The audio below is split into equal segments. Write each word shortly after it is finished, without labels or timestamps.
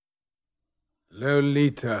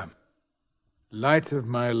Lolita, light of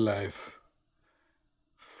my life,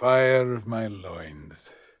 fire of my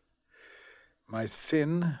loins, my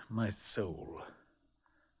sin, my soul.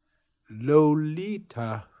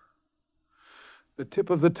 Lolita, the tip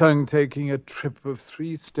of the tongue taking a trip of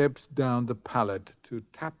 3 steps down the palate to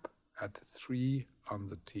tap at 3 on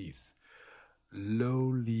the teeth.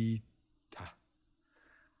 Lolita.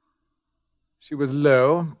 She was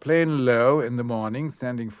low, plain low in the morning,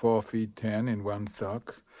 standing 4 feet 10 in one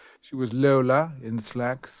sock. She was Lola in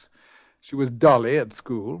slacks. She was Dolly at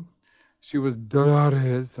school. She was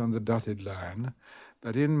Dolores on the dotted line.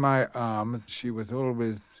 But in my arms, she was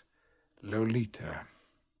always Lolita.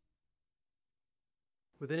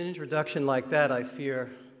 With an introduction like that, I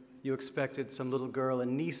fear you expected some little girl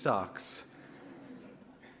in knee socks.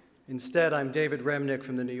 Instead, I'm David Remnick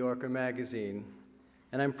from the New Yorker magazine,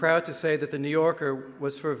 and I'm proud to say that the New Yorker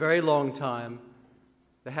was for a very long time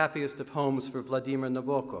the happiest of homes for Vladimir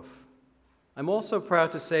Nabokov. I'm also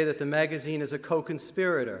proud to say that the magazine is a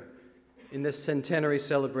co-conspirator in this centenary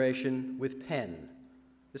celebration with PEN,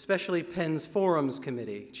 especially PEN's Forums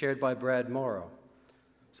Committee, chaired by Brad Morrow.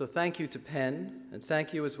 So thank you to PEN, and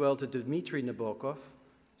thank you as well to Dmitri Nabokov,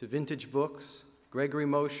 to Vintage Books, Gregory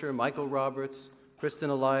Mosher, Michael Roberts, Kristen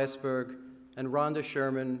Eliasberg, and Rhonda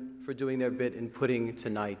Sherman for doing their bit in putting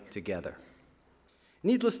tonight together.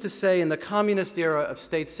 Needless to say, in the communist era of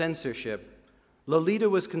state censorship, Lolita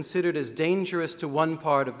was considered as dangerous to one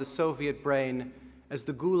part of the Soviet brain as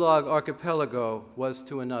the Gulag archipelago was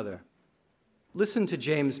to another. Listen to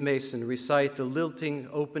James Mason recite the lilting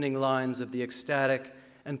opening lines of the ecstatic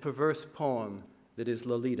and perverse poem that is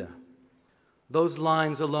Lolita. Those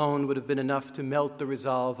lines alone would have been enough to melt the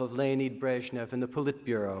resolve of Leonid Brezhnev and the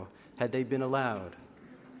Politburo had they been allowed.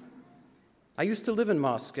 I used to live in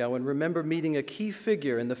Moscow and remember meeting a key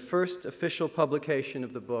figure in the first official publication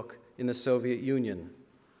of the book in the Soviet Union.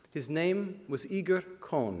 His name was Igor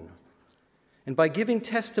Kohn. And by giving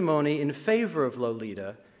testimony in favor of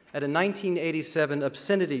Lolita at a 1987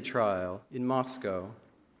 obscenity trial in Moscow,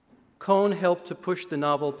 Kohn helped to push the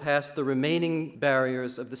novel past the remaining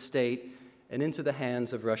barriers of the state and into the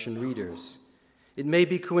hands of Russian readers. It may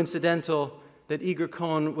be coincidental that Igor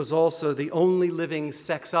Kohn was also the only living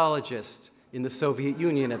sexologist in the Soviet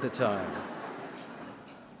Union at the time.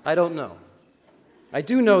 I don't know. I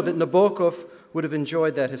do know that Nabokov would have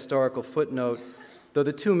enjoyed that historical footnote, though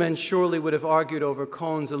the two men surely would have argued over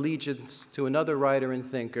Kohn's allegiance to another writer and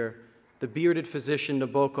thinker, the bearded physician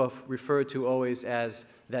Nabokov referred to always as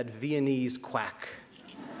that Viennese quack.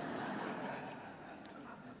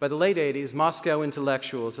 By the late 80s, Moscow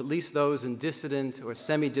intellectuals, at least those in dissident or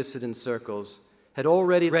semi-dissident circles, had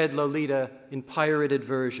already read Lolita in pirated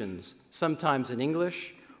versions, sometimes in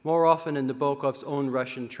English, more often in Nabokov's own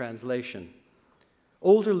Russian translation.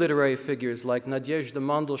 Older literary figures like Nadezhda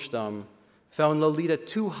Mandelstam found Lolita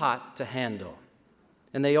too hot to handle,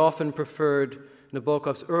 and they often preferred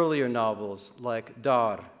Nabokov's earlier novels like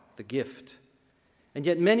Dar, The Gift. And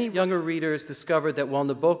yet many younger readers discovered that while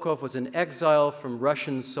Nabokov was in exile from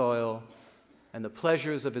Russian soil and the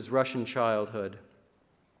pleasures of his Russian childhood,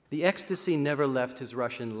 the ecstasy never left his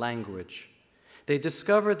Russian language. They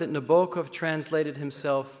discovered that Nabokov translated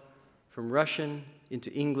himself from Russian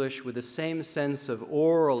into English with the same sense of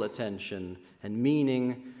oral attention and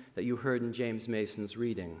meaning that you heard in James Mason's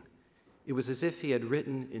reading. It was as if he had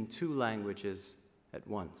written in 2 languages at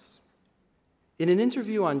once. In an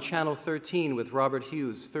interview on Channel 13 with Robert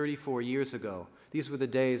Hughes 34 years ago, these were the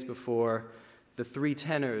days before the 3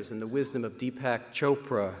 tenors and the wisdom of Deepak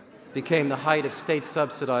Chopra became the height of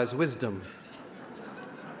state-subsidized wisdom.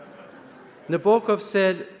 Nabokov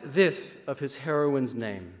said this of his heroine's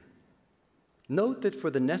name: "Note that for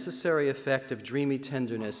the necessary effect of dreamy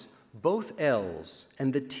tenderness, both L's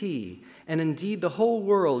and the T, and indeed the whole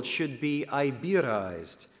world, should be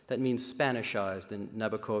Iberized," that means Spanishized in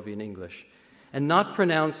Nabokovian English, and not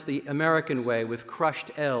pronounced the American way with crushed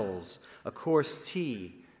L's, a coarse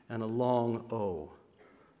T, and a long O.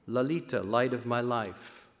 Lolita, light of my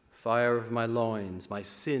life, fire of my loins, my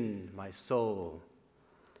sin, my soul.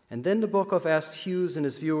 And then Nabokov asked Hughes and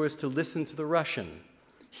his viewers to listen to the Russian.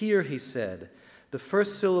 Here, he said, the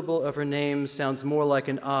first syllable of her name sounds more like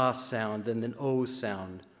an A sound than an O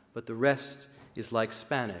sound, but the rest is like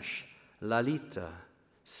Spanish. Lolita,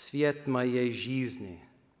 sviet moей жизни,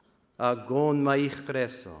 огонь моих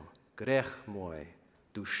кресел, грех мой,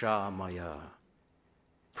 душа моя.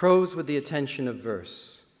 Prose with the attention of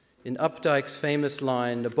verse. In Updike's famous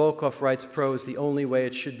line, Nabokov writes prose the only way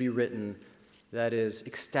it should be written, that is,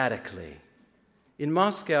 ecstatically. In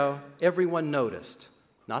Moscow, everyone noticed,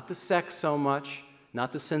 not the sex so much,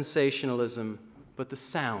 not the sensationalism, but the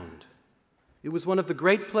sound. It was one of the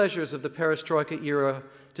great pleasures of the Perestroika era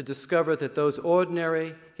to discover that those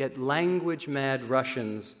ordinary yet language-mad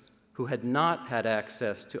Russians who had not had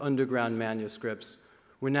access to underground manuscripts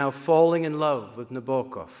were now falling in love with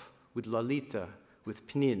Nabokov, with Lolita, with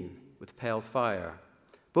Pnin, with Pale Fire,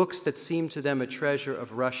 books that seemed to them a treasure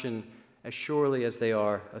of Russian as surely as they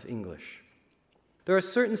are of English. There are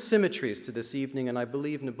certain symmetries to this evening, and I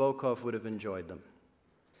believe Nabokov would have enjoyed them.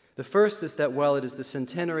 The first is that while it is the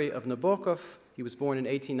centenary of Nabokov, he was born in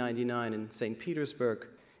 1899 in St. Petersburg,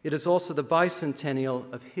 it is also the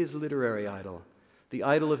bicentennial of his literary idol, the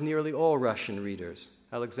idol of nearly all Russian readers,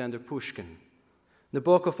 Alexander Pushkin.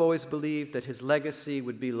 Nabokov always believed that his legacy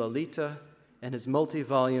would be Lolita and his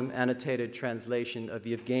multi-volume annotated translation of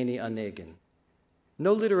Yevgeny Onegin.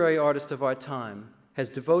 No literary artist of our time has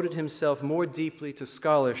devoted himself more deeply to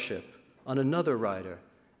scholarship on another writer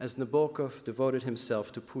as Nabokov devoted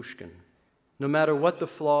himself to Pushkin. No matter what the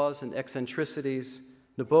flaws and eccentricities,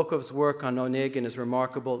 Nabokov's work on Onegin is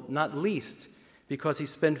remarkable, not least because he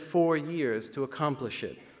spent 4 years to accomplish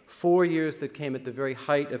it, 4 years that came at the very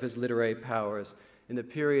height of his literary powers in the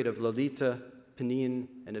period of Lolita, Pnin,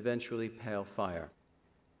 and eventually Pale Fire.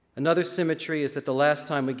 Another symmetry is that the last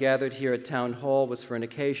time we gathered here at Town Hall was for an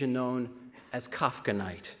occasion known as Kafka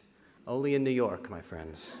Night, only in New York, my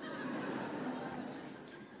friends.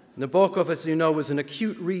 Nabokov, as you know, was an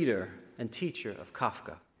acute reader and teacher of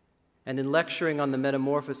Kafka. And in lecturing on the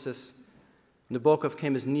Metamorphosis, Nabokov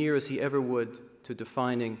came as near as he ever would to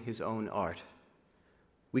defining his own art.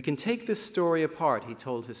 We can take this story apart, he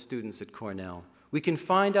told his students at Cornell. We can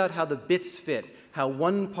find out how the bits fit, how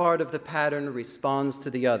one part of the pattern responds to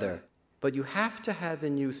the other. But you have to have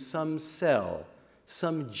in you some cell,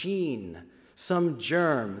 some gene, some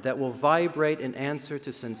germ that will vibrate in answer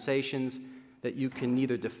to sensations that you can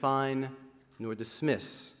neither define nor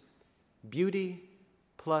dismiss. Beauty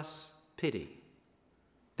plus pity.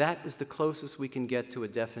 That is the closest we can get to a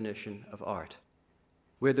definition of art.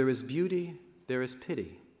 Where there is beauty, there is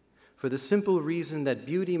pity, for the simple reason that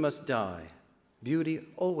beauty must die. Beauty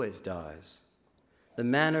always dies. The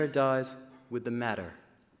manner dies with the matter.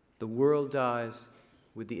 The world dies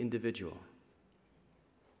with the individual.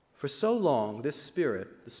 For so long, this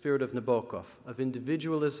spirit, the spirit of Nabokov, of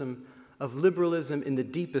individualism, of liberalism in the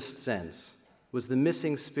deepest sense, was the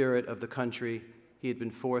missing spirit of the country he had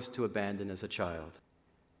been forced to abandon as a child.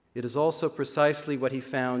 It is also precisely what he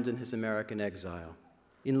found in his American exile.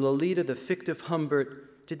 In Lolita, the fictive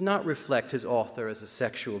Humbert did not reflect his author as a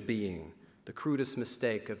sexual being, the crudest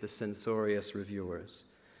mistake of the censorious reviewers.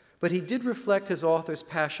 But he did reflect his author's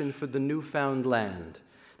passion for the newfound land,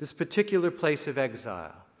 this particular place of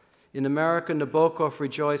exile. In America, Nabokov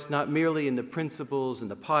rejoiced not merely in the principles and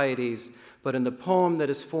the pieties, but in the poem that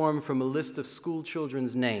is formed from a list of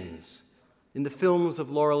schoolchildren's names, in the films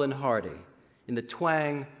of Laurel and Hardy, in the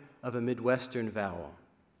twang of a Midwestern vowel.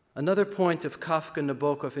 Another point of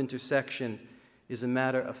Kafka-Nabokov intersection is a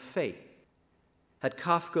matter of fate. Had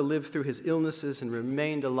Kafka lived through his illnesses and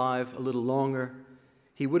remained alive a little longer,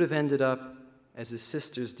 he would have ended up, as his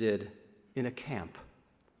sisters did, in a camp.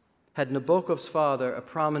 Had Nabokov's father, a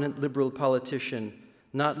prominent liberal politician,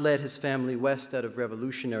 not led his family west out of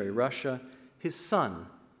revolutionary Russia, his son,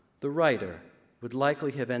 the writer, would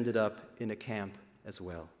likely have ended up in a camp as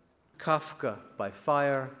well. Kafka by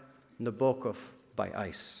fire, Nabokov by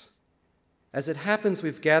ice. As it happens,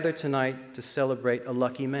 we've gathered tonight to celebrate a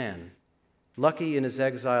lucky man, lucky in his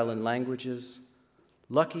exile and languages,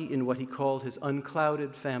 lucky in what he called his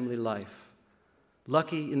unclouded family life,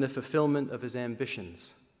 lucky in the fulfillment of his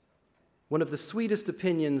ambitions. One of the sweetest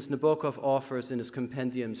opinions Nabokov offers in his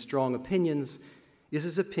compendium, Strong Opinions, is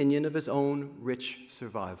his opinion of his own rich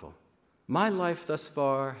survival. My life thus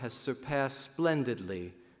far has surpassed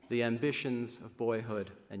splendidly the ambitions of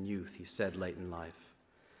boyhood and youth, he said late in life.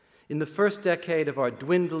 In the first decade of our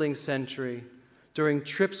dwindling century, during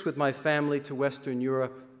trips with my family to Western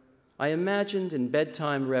Europe, I imagined in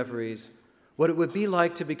bedtime reveries what it would be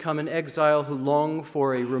like to become an exile who longed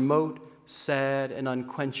for a remote, sad, and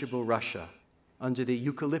unquenchable Russia under the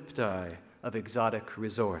eucalypti of exotic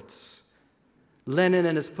resorts. Lenin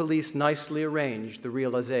and his police nicely arranged the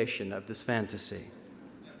realization of this fantasy.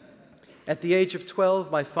 At the age of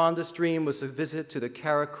 12, my fondest dream was a visit to the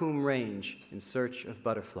Karakum Range in search of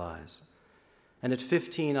butterflies. And at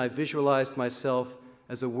 15, I visualized myself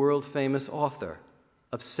as a world-famous author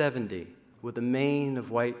of 70 with a mane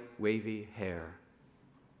of white, wavy hair.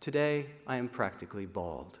 Today, I am practically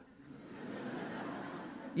bald.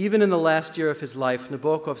 Even in the last year of his life,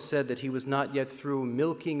 Nabokov said that he was not yet through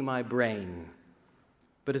milking my brain.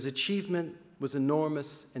 But his achievement was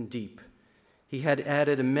enormous and deep. He had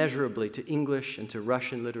added immeasurably to English and to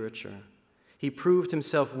Russian literature. He proved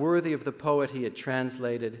himself worthy of the poet he had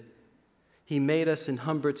translated. He made us, in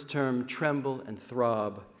Humbert's term, tremble and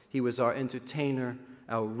throb. He was our entertainer,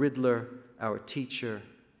 our riddler, our teacher.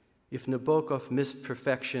 If Nabokov missed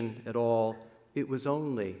perfection at all, it was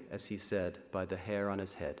only, as he said, by the hair on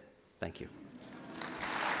his head. Thank you.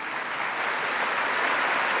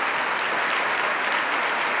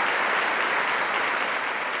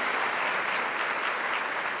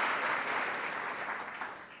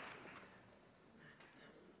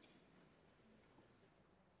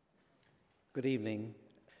 Good evening.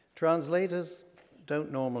 Translators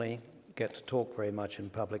don't normally get to talk very much in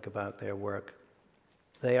public about their work.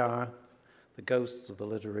 They are the ghosts of the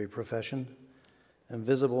literary profession,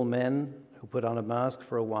 invisible men who put on a mask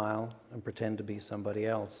for a while and pretend to be somebody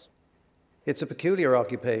else. It's a peculiar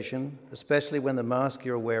occupation, especially when the mask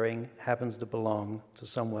you're wearing happens to belong to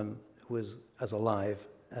someone who is as alive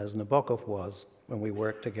as Nabokov was when we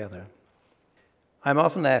worked together. I'm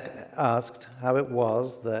often asked how it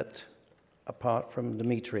was that, apart from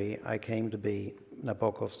Dmitri, I came to be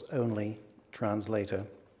Nabokov's only translator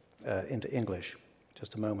into English.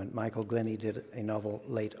 Just a moment. Michael Glennie did a novel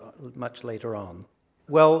much later on.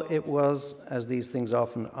 Well, it was, as these things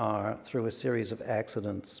often are, through a series of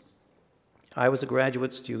accidents. I was a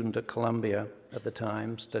graduate student at Columbia at the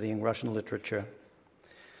time, studying Russian literature.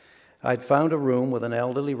 I'd found a room with an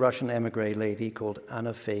elderly Russian emigre lady called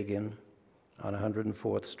Anna Fagin on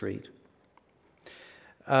 104th Street.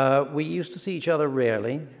 We used to see each other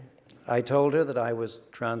rarely. I told her that I was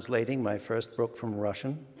translating my first book from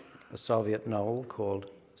Russian, a Soviet novel called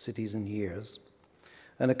Cities and Years.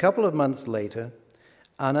 And a couple of months later,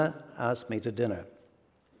 Anna asked me to dinner.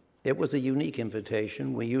 It was a unique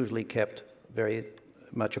invitation. We usually kept very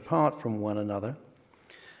much apart from one another.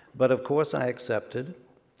 But of course I accepted,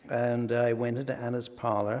 and I went into Anna's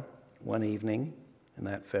parlor one evening in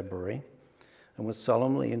that February and was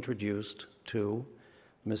solemnly introduced to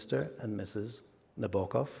Mr. and Mrs.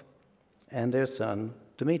 Nabokov and their son,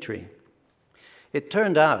 Dmitri. It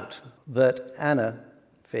turned out that Anna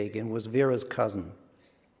Fagin was Vera's cousin.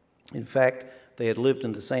 In fact, they had lived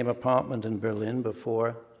in the same apartment in Berlin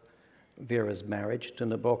before Vera's marriage to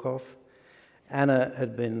Nabokov. Anna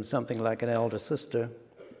had been something like an elder sister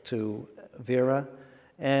to Vera,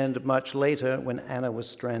 and much later, when Anna was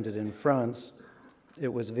stranded in France,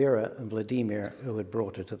 it was Vera and Vladimir who had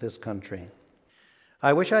brought her to this country.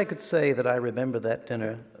 I wish I could say that I remember that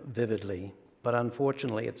dinner vividly, but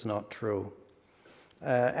unfortunately it's not true.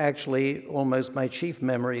 Actually, almost my chief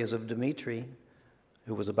memory is of Dmitri,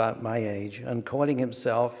 who was about my age, uncoiling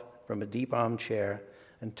himself from a deep armchair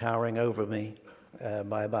and towering over me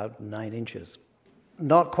by about 9 inches.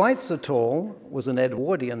 Not quite so tall was an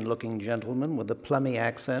Edwardian-looking gentleman with a plummy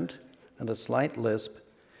accent and a slight lisp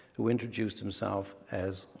who introduced himself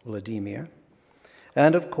as Vladimir.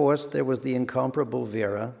 And of course, there was the incomparable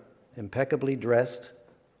Vera, impeccably dressed,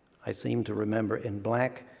 I seem to remember in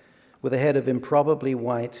black, with a head of improbably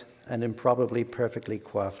white and improbably perfectly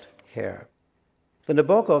coiffed hair. The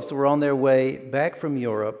Nabokovs were on their way back from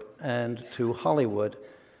Europe and to Hollywood,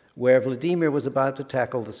 where Vladimir was about to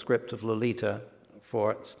tackle the script of Lolita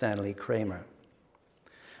for Stanley Kramer.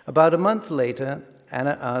 About a month later,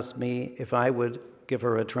 Anna asked me if I would give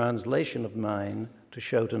her a translation of mine to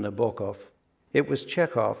show to Nabokov. It was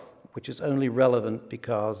Chekhov, which is only relevant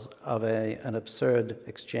because of an absurd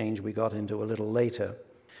exchange we got into a little later.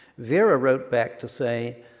 Vera wrote back to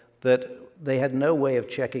say that they had no way of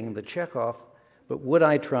checking the Chekhov, but would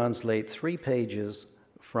I translate 3 pages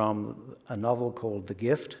from a novel called The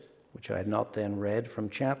Gift, which I had not then read, from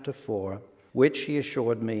chapter 4, which, she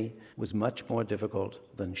assured me, was much more difficult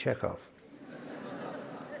than Chekhov.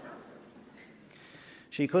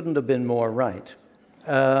 She couldn't have been more right.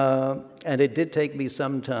 And it did take me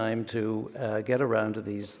some time to get around to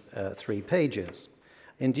these 3 pages.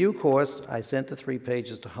 In due course, I sent the 3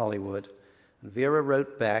 pages to Hollywood, and Vera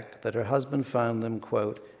wrote back that her husband found them,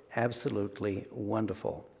 quote, absolutely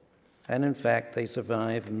wonderful. And in fact, they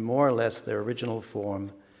survive in more or less their original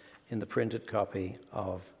form in the printed copy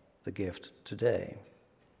of The Gift today.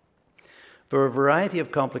 For a variety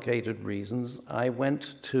of complicated reasons, I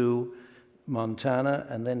went to Montana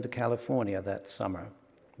and then to California that summer.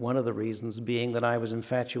 One of the reasons being that I was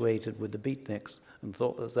infatuated with the beatniks and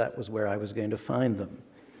thought that was where I was going to find them.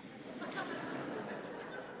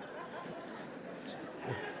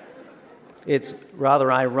 It's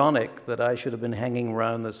rather ironic that I should have been hanging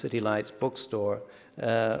around the City Lights bookstore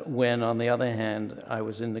when, on the other hand, I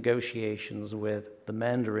was in negotiations with the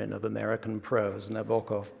Mandarin of American prose,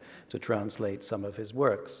 Nabokov, to translate some of his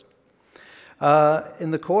works. In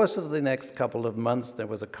the course of the next couple of months, there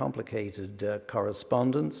was a complicated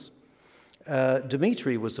correspondence.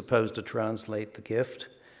 Dmitri was supposed to translate The Gift,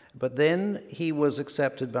 but then he was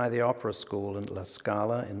accepted by the opera school in La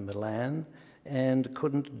Scala in Milan and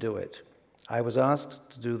couldn't do it. I was asked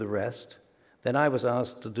to do the rest. Then I was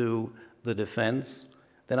asked to do The Defense.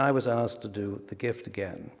 Then I was asked to do The Gift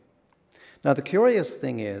again. Now, the curious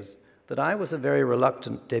thing is that I was a very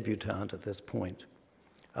reluctant debutante at this point.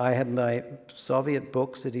 I had my Soviet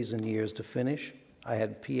book, Cities and Years, to finish. I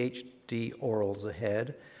had PhD orals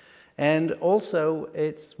ahead. And also,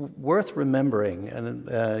 it's worth remembering,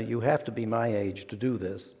 and you have to be my age to do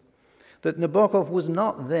this, that Nabokov was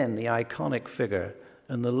not then the iconic figure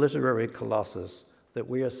and the literary colossus that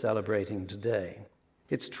we are celebrating today.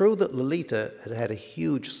 It's true that Lolita had had a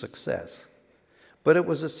huge success, but it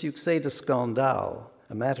was a succès de scandale,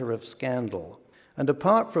 a matter of scandal. And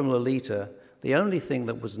apart from Lolita, the only thing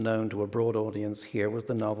that was known to a broad audience here was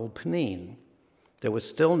the novel Pnin. There was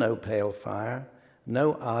still no Pale Fire,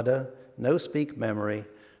 no Ada, no Speak Memory,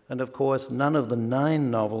 and of course none of the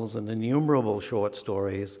 9 novels and innumerable short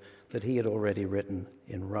stories that he had already written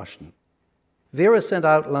in Russian. Vera sent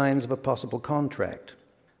outlines of a possible contract.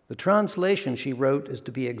 The translation, she wrote, is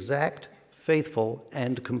to be exact, faithful,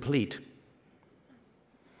 and complete.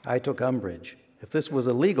 I took umbrage. If this was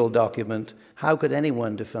a legal document, how could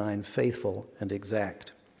anyone define faithful and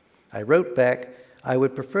exact? I wrote back, I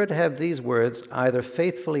would prefer to have these words either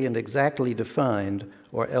faithfully and exactly defined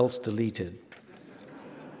or else deleted.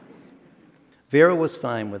 Vera was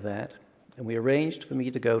fine with that, and we arranged for me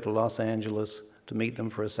to go to Los Angeles to meet them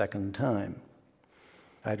for a second time.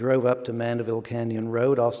 I drove up to Mandeville Canyon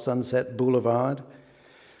Road off Sunset Boulevard.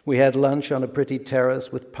 We had lunch on a pretty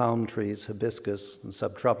terrace with palm trees, hibiscus, and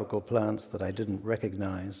subtropical plants that I didn't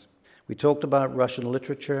recognize. We talked about Russian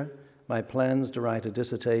literature, my plans to write a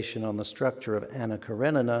dissertation on the structure of Anna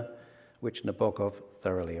Karenina, which Nabokov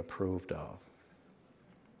thoroughly approved of.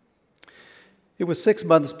 It was 6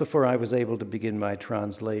 months before I was able to begin my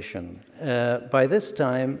translation. By this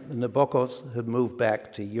time, the Nabokovs had moved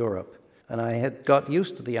back to Europe, and I had got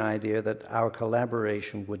used to the idea that our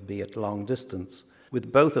collaboration would be at long distance,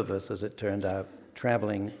 with both of us, as it turned out,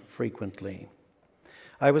 traveling frequently.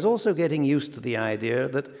 I was also getting used to the idea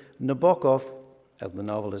that Nabokov, as the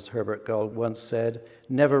novelist Herbert Gold once said,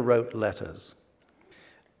 never wrote letters.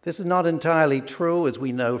 This is not entirely true, as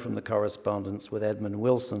we know from the correspondence with Edmund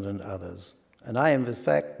Wilson and others. And I, in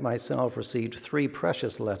fact, myself received 3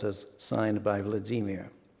 precious letters signed by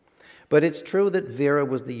Vladimir. But it's true that Vera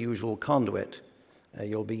was the usual conduit.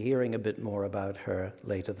 You'll be hearing a bit more about her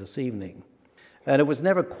later this evening. And it was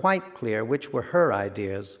never quite clear which were her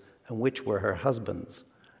ideas and which were her husband's.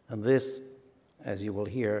 And this, as you will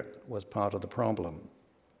hear, was part of the problem.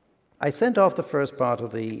 I sent off the first part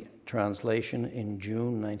of the translation in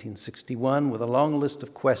June 1961 with a long list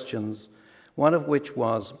of questions, one of which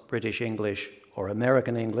was British English or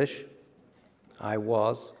American English. I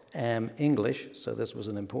am English, so this was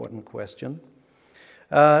an important question.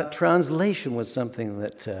 Translation was something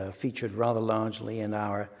that featured rather largely in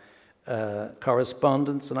our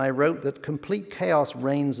correspondence, and I wrote that complete chaos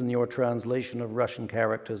reigns in your translation of Russian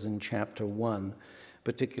characters in Chapter 1,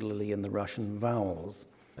 particularly in the Russian vowels.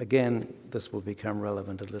 Again, this will become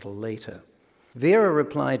relevant a little later. Vera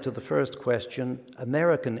replied to the first question,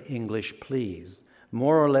 American English, please,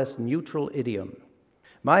 more or less neutral idiom.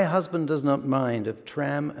 My husband does not mind if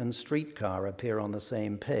tram and streetcar appear on the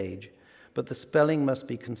same page, but the spelling must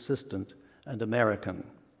be consistent and American.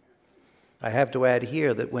 I have to add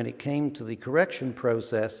here that when it came to the correction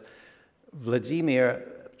process, Vladimir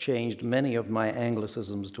changed many of my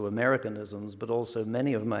Anglicisms to Americanisms, but also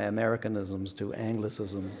many of my Americanisms to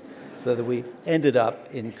Anglicisms, so that we ended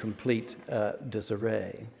up in complete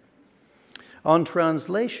disarray. On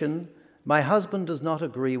translation, my husband does not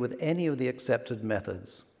agree with any of the accepted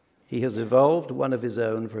methods. He has evolved one of his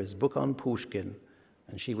own for his book on Pushkin,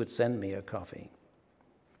 and she would send me a copy.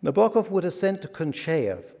 Nabokov would assent to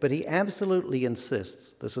Konchaev, but he absolutely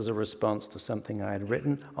insists, this is a response to something I had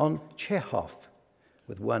written, on Chekhov,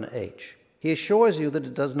 with one H. He assures you that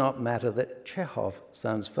it does not matter that Chekhov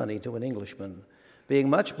sounds funny to an Englishman. Being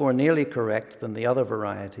much more nearly correct than the other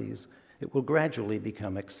varieties, it will gradually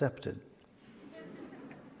become accepted.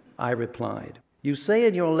 I replied, you say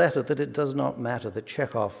in your letter that it does not matter that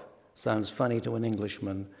Chekhov sounds funny to an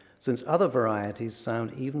Englishman, since other varieties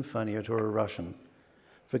sound even funnier to a Russian.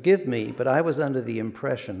 Forgive me, but I was under the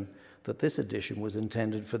impression that this edition was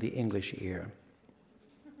intended for the English ear.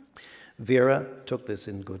 Vera took this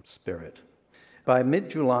in good spirit. By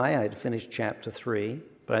mid-July, I had finished Chapter 3.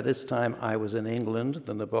 By this time, I was in England.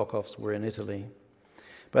 The Nabokovs were in Italy.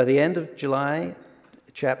 By the end of July,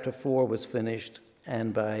 Chapter 4 was finished,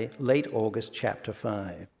 and by late August, Chapter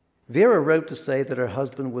 5. Vera wrote to say that her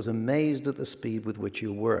husband was amazed at the speed with which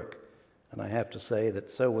you work. And I have to say that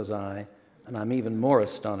so was I, and I'm even more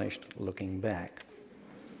astonished looking back.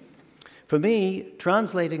 For me,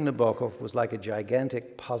 translating Nabokov was like a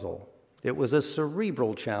gigantic puzzle. It was a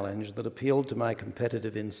cerebral challenge that appealed to my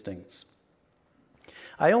competitive instincts.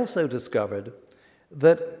 I also discovered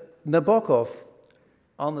that Nabokov,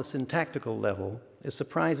 on the syntactical level, is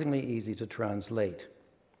surprisingly easy to translate.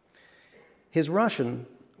 His Russian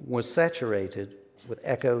was saturated with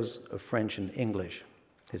echoes of French and English.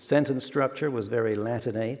 His sentence structure was very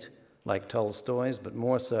Latinate, like Tolstoy's, but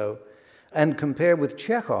more so. And compared with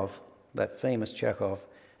Chekhov, that famous Chekhov,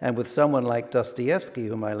 and with someone like Dostoevsky,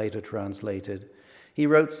 whom I later translated, he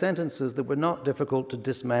wrote sentences that were not difficult to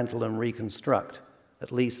dismantle and reconstruct,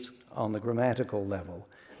 at least on the grammatical level.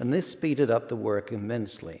 And this speeded up the work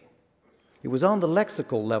immensely. It was on the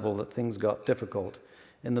lexical level that things got difficult,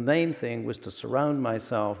 and the main thing was to surround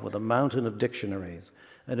myself with a mountain of dictionaries.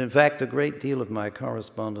 And in fact, a great deal of my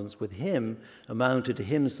correspondence with him amounted to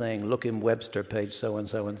him saying, look in Webster, page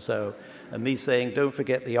so-and-so and so, and me saying, don't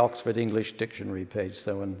forget the Oxford English Dictionary, page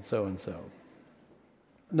so-and-so and so.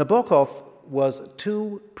 Nabokov was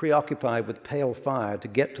too preoccupied with pale fire to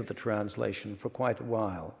get to the translation for quite a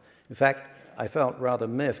while. In fact, I felt rather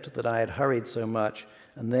miffed that I had hurried so much,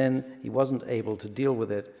 and then he wasn't able to deal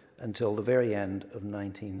with it until the very end of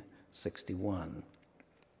 1961.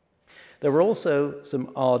 There were also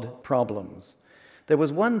some odd problems. There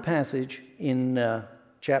was one passage in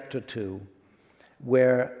chapter 2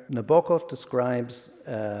 where Nabokov describes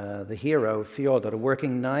the hero, Fyodor,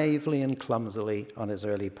 working naively and clumsily on his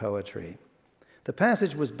early poetry. The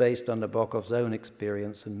passage was based on Nabokov's own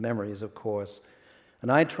experience and memories, of course,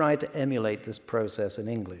 and I tried to emulate this process in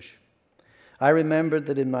English. I remembered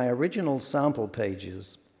that in my original sample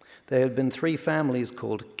pages, there had been 3 families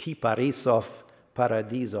called Kiparisov,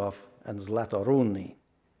 Paradisov, and Zlatorunny.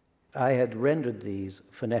 I had rendered these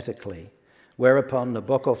phonetically, whereupon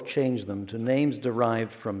Nabokov changed them to names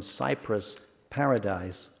derived from Cyprus,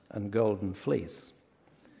 Paradise, and Golden Fleece.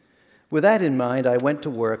 With that in mind, I went to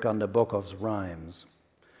work on Nabokov's rhymes.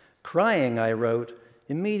 Crying, I wrote,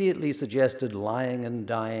 immediately suggested lying and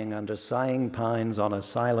dying under sighing pines on a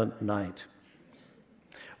silent night.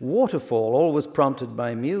 Waterfall always prompted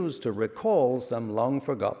my muse to recall some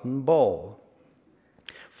long-forgotten ball.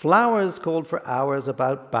 Flowers called for hours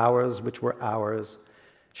about bowers which were ours.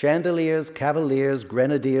 Chandeliers, cavaliers,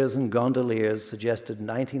 grenadiers, and gondoliers suggested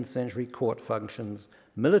 19th century court functions,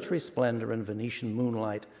 military splendor and Venetian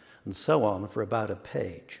moonlight, and so on for about a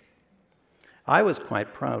page. I was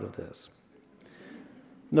quite proud of this.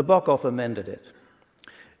 Nabokov amended it.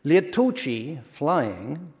 Lietucci,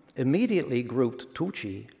 flying, immediately grouped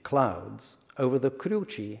tucci, clouds, over the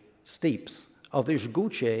kruci, steeps, of the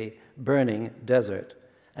Žguče, burning desert,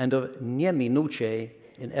 and of Nieminuce,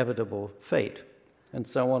 inevitable fate, and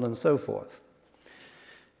so on and so forth.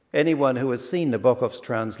 Anyone who has seen Nabokov's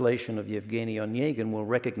translation of Yevgeny Onegin will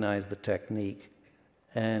recognize the technique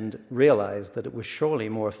and realize that it was surely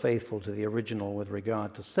more faithful to the original with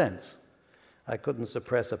regard to sense. I couldn't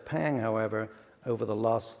suppress a pang, however, over the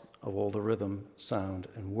loss of all the rhythm, sound,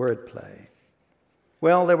 and wordplay.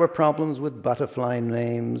 Well, there were problems with butterfly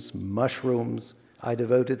names, mushrooms. I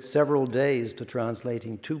devoted several days to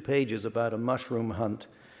translating 2 pages about a mushroom hunt,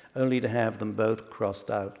 only to have them both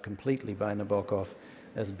crossed out completely by Nabokov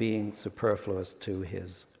as being superfluous to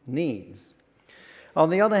his needs.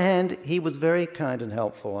 On the other hand, he was very kind and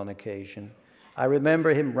helpful on occasion. I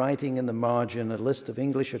remember him writing in the margin a list of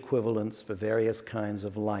English equivalents for various kinds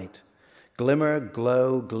of light. Glimmer,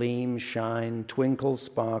 glow, gleam, shine, twinkle,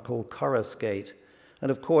 sparkle, coruscate. And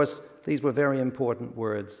of course, these were very important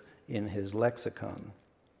words in his lexicon.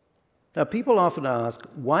 Now, people often ask,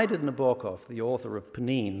 why did Nabokov, the author of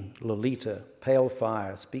Panine, Lolita, Pale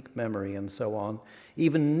Fire, Speak Memory, and so on,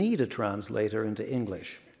 even need a translator into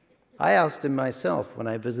English? I asked him myself when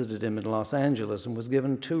I visited him in Los Angeles and was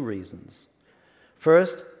given 2 reasons.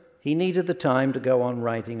 First, he needed the time to go on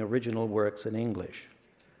writing original works in English.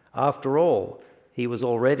 After all, he was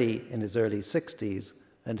already in his early 60s,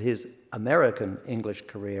 and his American English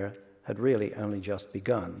career had really only just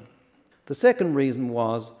begun. The second reason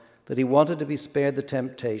was that he wanted to be spared the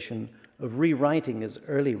temptation of rewriting his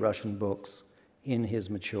early Russian books in his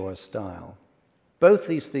mature style. Both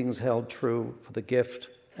these things held true for the gift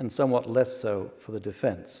and somewhat less so for the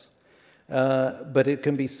defense. But it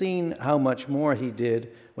can be seen how much more he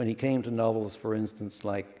did when he came to novels, for instance,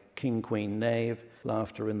 like King, Queen, Knave,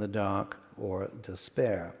 Laughter in the Dark, or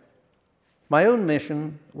Despair. My own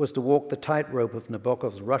mission was to walk the tightrope of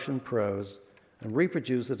Nabokov's Russian prose and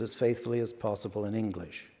reproduce it as faithfully as possible in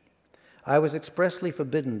English. I was expressly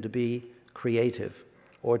forbidden to be creative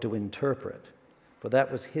or to interpret, for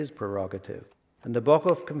that was his prerogative, and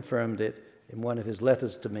Nabokov confirmed it in one of his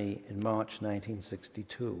letters to me in March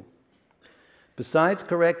 1962. Besides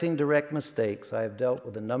correcting direct mistakes, I have dealt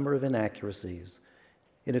with a number of inaccuracies.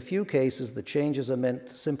 In a few cases, the changes are meant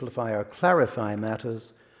to simplify or clarify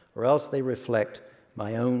matters, or else they reflect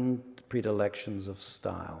my own predilections of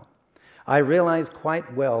style. I realize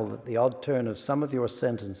quite well that the odd turn of some of your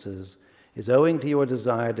sentences is owing to your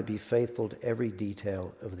desire to be faithful to every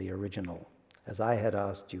detail of the original, as I had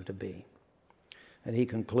asked you to be. And he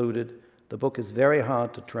concluded, the book is very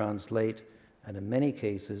hard to translate, and in many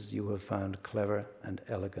cases you have found clever and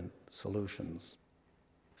elegant solutions.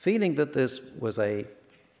 Feeling that this was an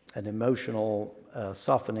emotional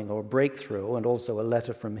softening or breakthrough, and also a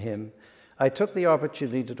letter from him, I took the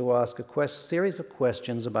opportunity to ask a series of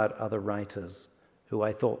questions about other writers who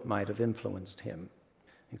I thought might have influenced him,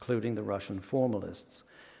 including the Russian formalists.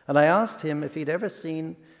 And I asked him if he'd ever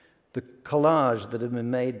seen the collage that had been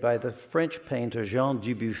made by the French painter Jean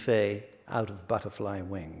Dubuffet out of butterfly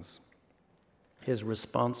wings. His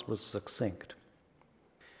response was succinct.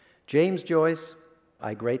 James Joyce,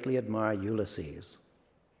 I greatly admire Ulysses.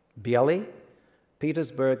 Bialy,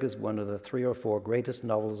 Petersburg is one of the 3 or 4 greatest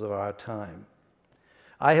novels of our time.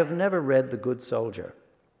 I have never read The Good Soldier.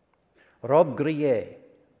 Rob Grillet,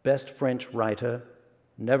 best French writer,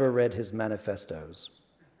 never read his manifestos.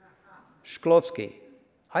 Shklovsky,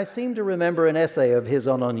 I seem to remember an essay of his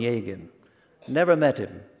on Onegin. Never met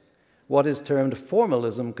him. What is termed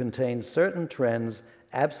formalism contains certain trends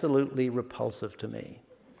absolutely repulsive to me.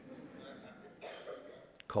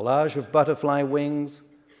 Collage of butterfly wings,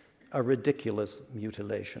 a ridiculous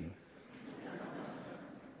mutilation.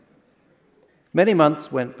 Many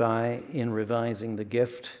months went by in revising The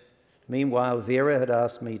Gift. Meanwhile, Vera had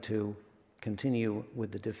asked me to continue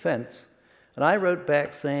with the defense, and I wrote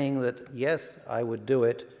back saying that, yes, I would do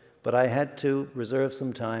it, but I had to reserve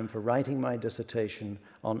some time for writing my dissertation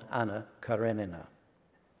on Anna Karenina.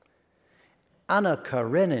 Anna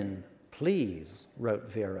Karenin, please, wrote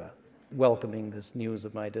Vera, welcoming this news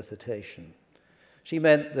of my dissertation. She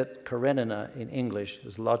meant that Karenina in English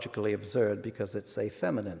is logically absurd because it's a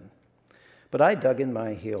feminine. But I dug in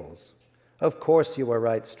my heels. Of course you are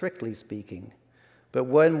right, strictly speaking. But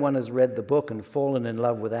when one has read the book and fallen in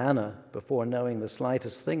love with Anna before knowing the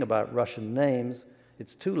slightest thing about Russian names,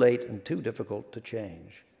 it's too late and too difficult to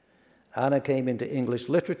change. Anna came into English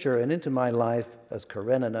literature and into my life as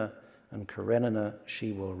Karenina, and Karenina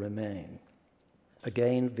she will remain.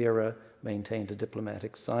 Again, Vera maintained a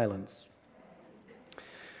diplomatic silence.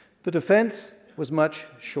 The defense was much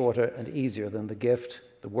shorter and easier than The Gift.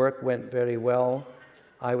 The work went very well.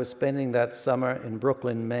 I was spending that summer in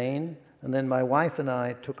Brooklyn, Maine, and then my wife and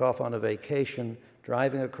I took off on a vacation,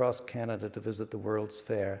 driving across Canada to visit the World's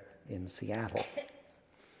Fair in Seattle.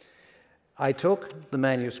 I took the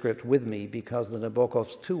manuscript with me because the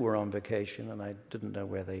Nabokovs too were on vacation and I didn't know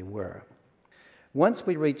where they were. Once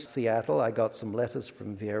we reached Seattle, I got some letters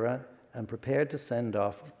from Vera and prepared to send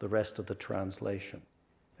off the rest of the translation.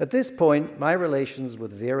 At this point, my relations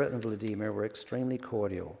with Vera and Vladimir were extremely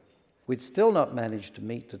cordial. We'd still not managed to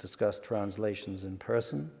meet to discuss translations in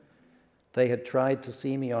person. They had tried to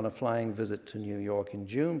see me on a flying visit to New York in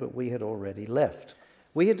June, but we had already left.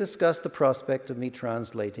 We had discussed the prospect of me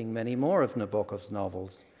translating many more of Nabokov's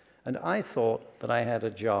novels, and I thought that I had a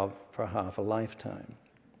job for half a lifetime.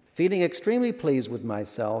 Feeling extremely pleased with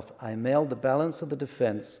myself, I mailed the balance of the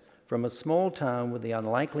defense from a small town with the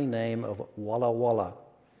unlikely name of Walla Walla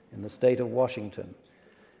in the state of Washington,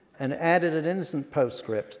 and added an innocent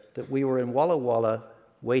postscript that we were in Walla Walla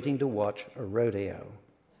waiting to watch a rodeo.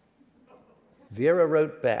 Vera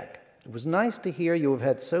wrote back, "It was nice to hear you have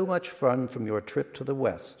had so much fun from your trip to the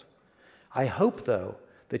West. I hope, though,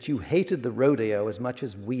 that you hated the rodeo as much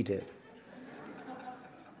as we did.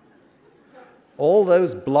 All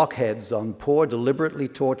those blockheads on poor, deliberately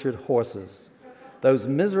tortured horses, those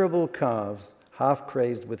miserable calves, half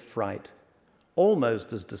crazed with fright,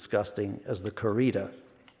 almost as disgusting as the corrida."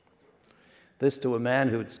 This to a man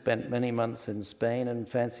who had spent many months in Spain and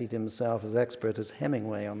fancied himself as expert as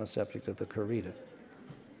Hemingway on the subject of the corrida.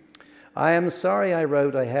 "I am sorry," I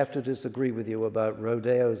wrote, "I have to disagree with you about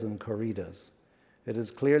rodeos and corridas. It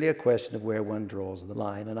is clearly a question of where one draws the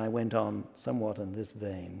line," and I went on somewhat in this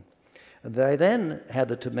vein. And I then had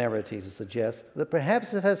the temerity to suggest that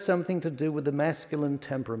perhaps it has something to do with the masculine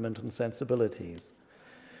temperament and sensibilities.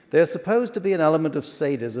 There's supposed to be an element of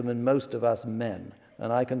sadism in most of us men,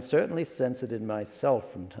 and I can certainly sense it in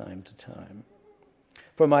myself from time to time.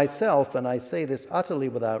 For myself, and I say this utterly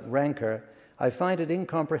without rancor, I find it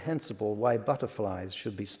incomprehensible why butterflies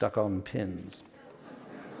should be stuck on pins.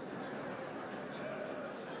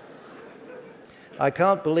 I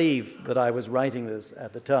can't believe that I was writing this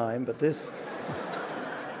at the time, but this...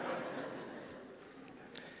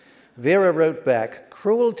 Vera wrote back,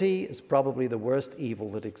 "Cruelty is probably the worst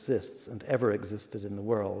evil that exists and ever existed in the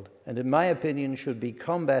world, and in my opinion should be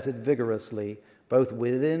combated vigorously, both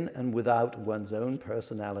within and without one's own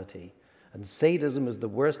personality. And sadism is the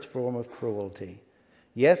worst form of cruelty.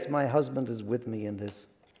 Yes, my husband is with me in this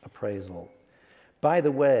appraisal. By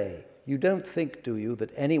the way, you don't think, do you,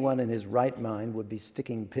 that anyone in his right mind would be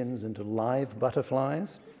sticking pins into live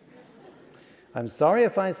butterflies? I'm sorry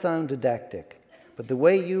if I sound didactic, but the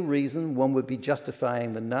way you reason, one would be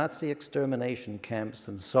justifying the Nazi extermination camps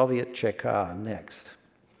and Soviet Cheka next."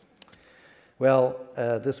 Well,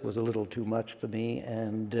 this was a little too much for me,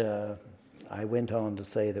 and I went on to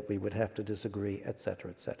say that we would have to disagree,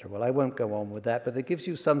 etc., etc. Well, I won't go on with that, but it gives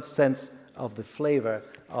you some sense of the flavor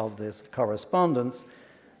of this correspondence.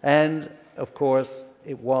 And, of course,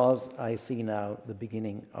 it was, I see now, the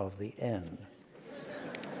beginning of the end.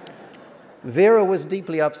 Vera was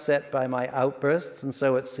deeply upset by my outbursts, and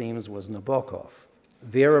so it seems was Nabokov.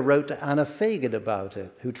 Vera wrote to Anna Fagin about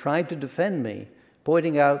it, who tried to defend me,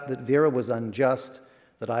 pointing out that Vera was unjust,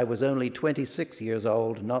 that I was only 26 years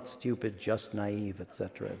old, not stupid, just naive,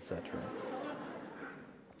 etc., etc.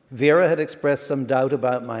 Vera had expressed some doubt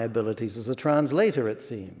about my abilities as a translator, it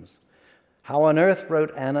seems. How on earth,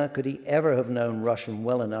 wrote Anna, could he ever have known Russian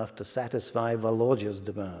well enough to satisfy Volodya's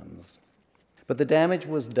demands? But the damage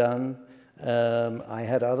was done. I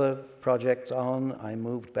had other projects on. I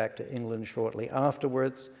moved back to England shortly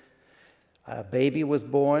afterwards. A baby was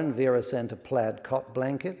born. Vera sent a plaid cot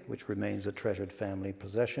blanket, which remains a treasured family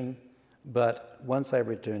possession. But once I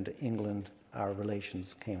returned to England, our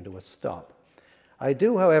relations came to a stop. I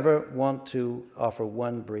do, however, want to offer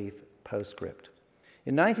one brief postscript.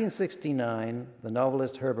 In 1969, the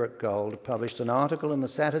novelist Herbert Gold published an article in the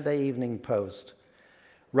Saturday Evening Post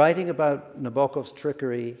writing about Nabokov's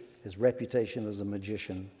trickery, his reputation as a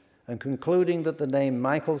magician, and concluding that the name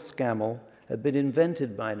Michael Scammell had been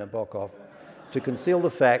invented by Nabokov to conceal the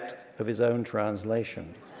fact of his own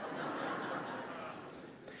translation.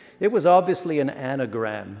 It was obviously an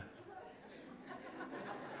anagram.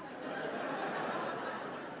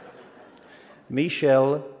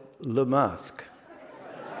 Michel Le Masque.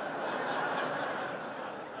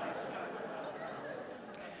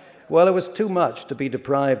 Well, it was too much to be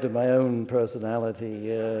deprived of my own personality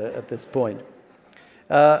at this point.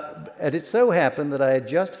 And it so happened that I had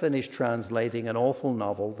just finished translating an awful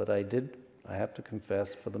novel that I did, I have to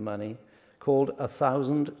confess, for the money, called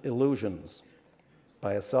 1,000 Illusions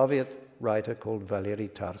by a Soviet writer called Valery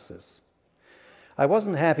Tarsis. I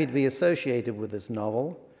wasn't happy to be associated with this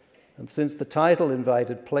novel, and since the title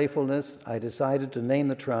invited playfulness, I decided to name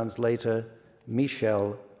the translator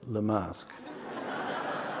Michel Le Masque.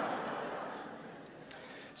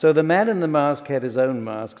 So the man in the mask had his own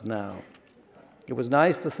mask now. It was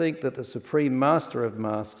nice to think that the supreme master of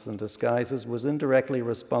masks and disguises was indirectly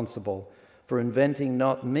responsible for inventing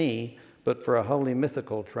not me, but for a wholly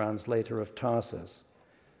mythical translator of Tarsus.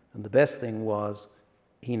 And the best thing was,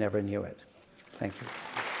 he never knew it. Thank you.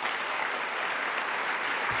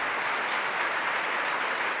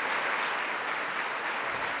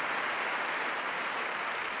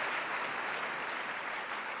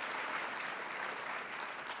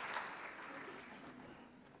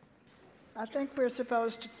 I think we're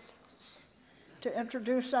supposed to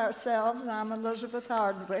introduce ourselves. I'm Elizabeth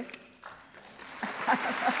Hardwick.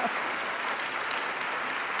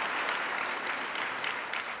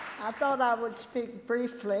 I thought I would speak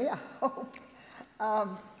briefly, I hope,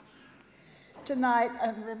 tonight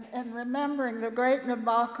in remembering the great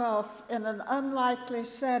Nabokov in an unlikely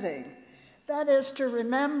setting. That is, to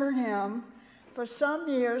remember him for some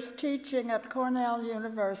years teaching at Cornell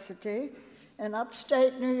University in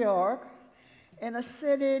upstate New York, in a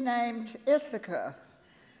city named Ithaca.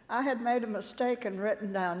 I had made a mistake and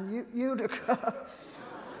written down Utica,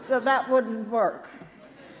 so that wouldn't work.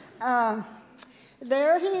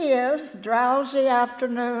 There he is, drowsy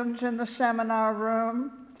afternoons in the seminar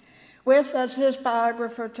room, with, as his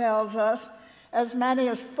biographer tells us, as many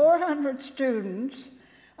as 400 students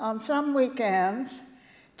on some weekends,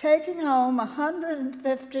 taking home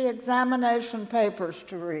 150 examination papers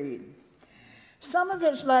to read. Some of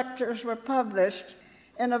his lectures were published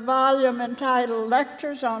in a volume entitled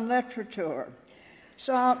Lectures on Literature.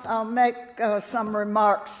 So I'll make some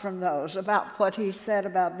remarks from those about what he said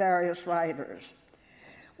about various writers.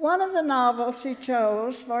 One of the novels he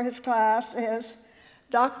chose for his class is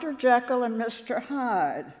Dr. Jekyll and Mr.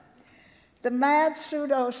 Hyde. The mad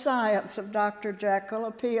pseudoscience of Dr. Jekyll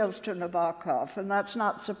appeals to Nabokov, and that's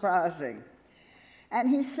not surprising. And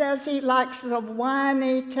he says he likes the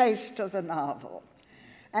winey taste of the novel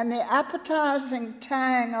and the appetizing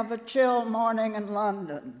tang of a chill morning in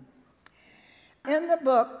London. In the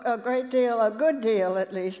book, a good deal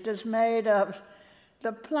at least, is made of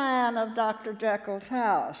the plan of Dr. Jekyll's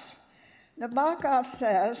house. Nabokov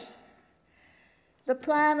says, the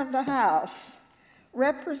plan of the house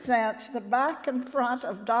represents the back and front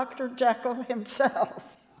of Dr. Jekyll himself.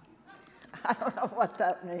 I don't know what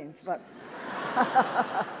that means, but,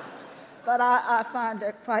 but I find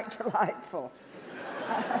it quite delightful.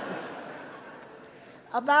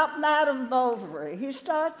 About Madame Bovary, he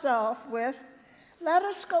starts off with, let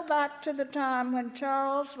us go back to the time when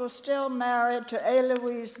Charles was still married to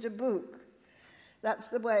Héloïse de Buch. That's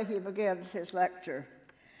the way he begins his lecture.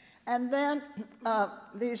 And then,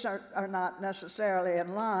 these are not necessarily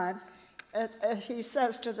in line, he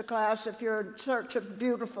says to the class, if you're in search of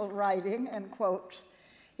beautiful writing, in quotes,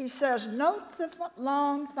 he says, note the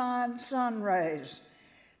long, fine sun rays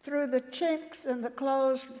through the chinks in the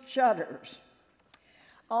closed shutters.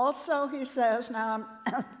 Also, he says, now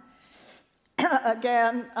I'm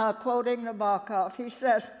again quoting Nabokov, he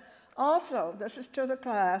says, also, this is to the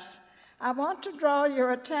class, I want to draw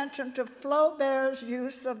your attention to Flaubert's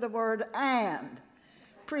use of the word and,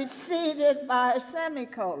 preceded by a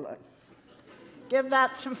semicolon. Give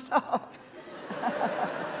that some thought.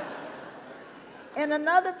 In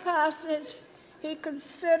another passage, he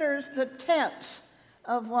considers the tense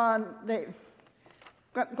of the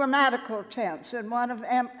grammatical tense in one of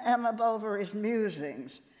Emma Bovary's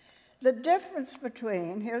musings. The difference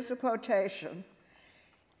between, here's the quotation,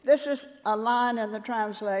 this is a line in the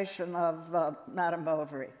translation of Madame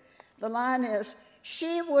Bovary. The line is,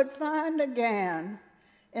 she would find again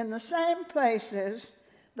in the same places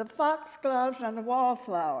the foxgloves and the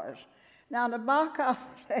wallflowers. Now, Nabokov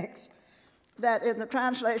thinks that in the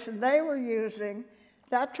translation they were using,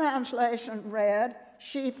 that translation read,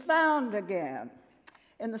 she found again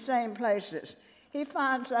in the same places. He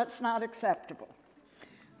finds that's not acceptable.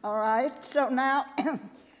 All right, so now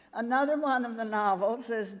another one of the novels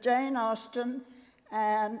is Jane Austen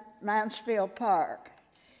and Mansfield Park.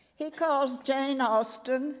 He calls Jane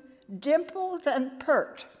Austen dimpled and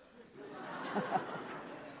pert,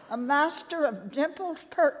 a master of dimpled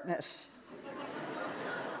pertness.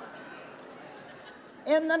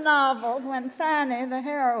 In the novel, when Fanny, the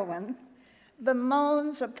heroine,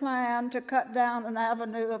 bemoans a plan to cut down an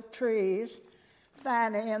avenue of trees,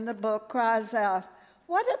 Fanny in the book cries out,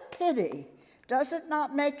 what a pity! Does it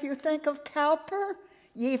not make you think of Cowper?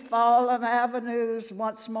 Ye fallen avenues,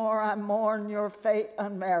 once more I mourn your fate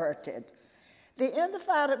unmerited. The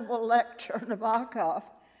indefatigable lecturer, Nabokov,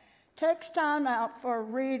 takes time out for a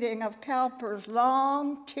reading of Cowper's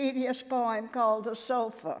long, tedious poem called The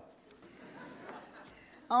Sofa.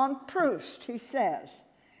 On Proust, he says,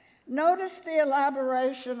 notice the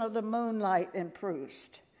elaboration of the moonlight in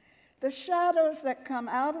Proust. The shadows that come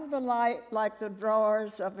out of the light like the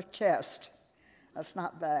drawers of a chest. That's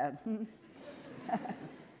not bad.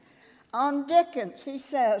 On Dickens, he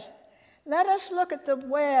says, let us look at the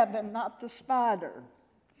web and not the spider.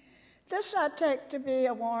 This I take to be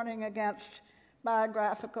a warning against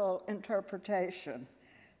biographical interpretation.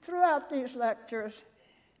 Throughout these lectures,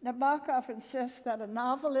 Nabokov insists that a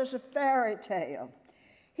novel is a fairy tale.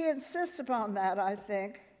 He insists upon that, I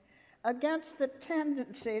think, against the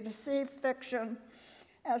tendency to see fiction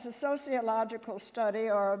as a sociological study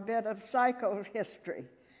or a bit of psychohistory.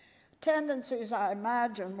 Tendencies, I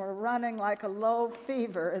imagine, were running like a low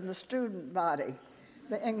fever in the student body,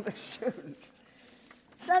 the English students.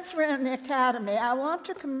 Since we're in the academy, I want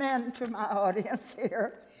to commend to my audience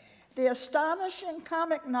here the astonishing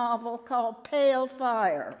comic novel called Pale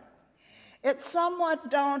Fire. It's somewhat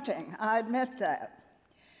daunting, I admit that.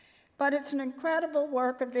 But it's an incredible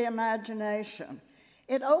work of the imagination.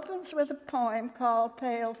 It opens with a poem called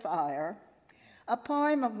Pale Fire, a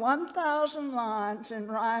poem of 1,000 lines in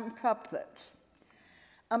rhymed couplets.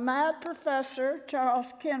 A mad professor,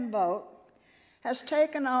 Charles Kinbote, has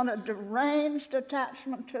taken on a deranged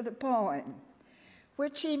attachment to the poem,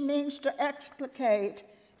 which he means to explicate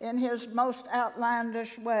in his most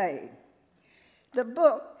outlandish way.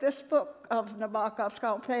 This book of Nabokov's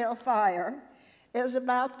called Pale Fire, is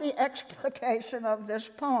about the explication of this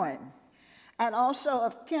poem, and also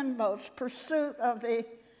of Kinbote's pursuit of the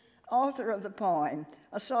author of the poem,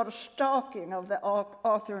 a sort of stalking of the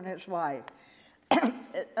author and his wife.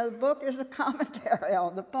 The book is a commentary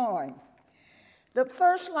on the poem. The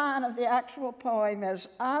first line of the actual poem is,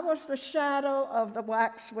 I was the shadow of the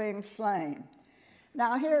wax-winged slain.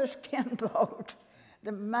 Now here's Ken Bolt,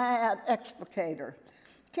 the mad explicator.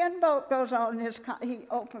 Ken Bolt goes on, he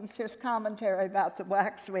opens his commentary about the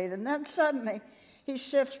wax suite, and then suddenly he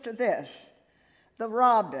shifts to this, the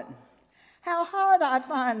robin. How hard I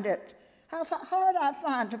find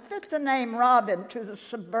to fit the name Robin to the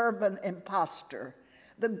suburban imposter,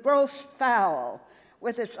 the gross fowl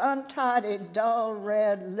with its untidy, dull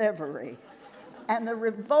red livery, and the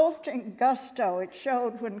revolting gusto it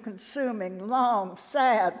showed when consuming long,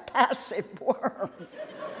 sad, passive worms.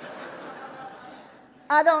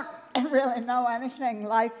 I don't really know anything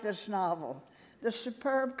like this novel, the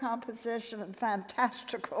superb composition and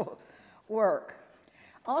fantastical work.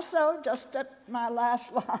 Also, just at my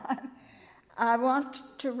last line, I want you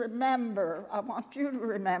to remember,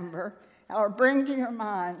 or bring to your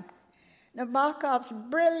mind, Nabokov's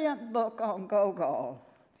brilliant book on Gogol.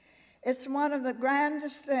 It's one of the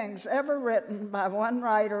grandest things ever written by one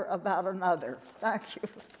writer about another. Thank you.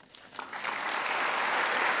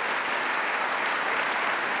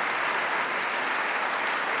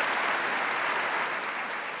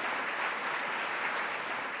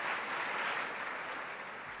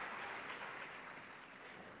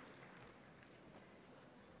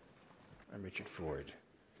 I'm Richard Ford.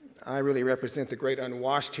 I really represent the great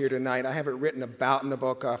unwashed here tonight. I haven't written about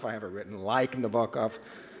Nabokov. I haven't written like Nabokov.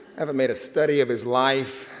 I haven't made a study of his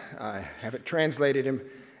life. I haven't translated him,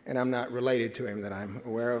 and I'm not related to him that I'm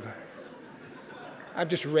aware of. I've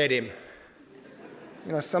just read him.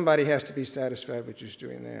 You know, somebody has to be satisfied with just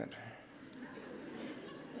doing that.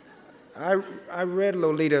 I read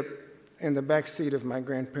Lolita in the back seat of my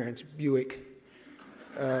grandparents' Buick.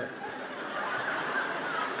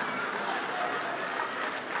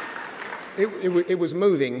 It was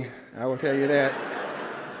moving, I will tell you that.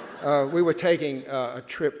 We were taking a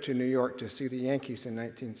trip to New York to see the Yankees in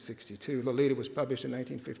 1962. Lolita was published in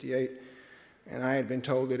 1958, and I had been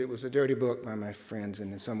told that it was a dirty book by my friends,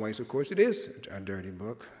 and in some ways, of course, it is a dirty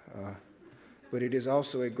book, but it is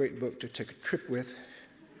also a great book to take a trip with.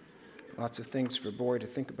 Lots of things for a boy to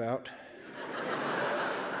think about.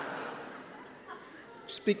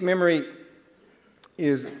 Speak Memory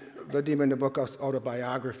is Vladimir Nabokov's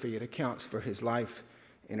autobiography. It accounts for his life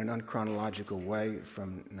in an unchronological way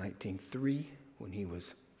from 1903, when he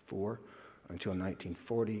was 4, until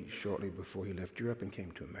 1940, shortly before he left Europe and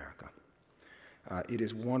came to America. It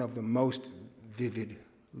is one of the most vivid,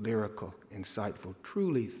 lyrical, insightful,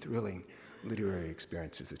 truly thrilling literary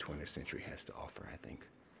experiences the 20th century has to offer, I think.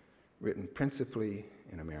 Written principally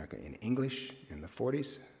in America in English in the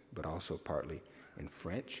 40s, but also partly in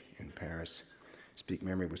French in Paris. Speak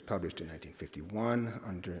Memory was published in 1951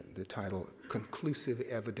 under the title Conclusive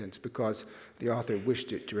Evidence, because the author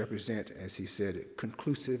wished it to represent, as he said,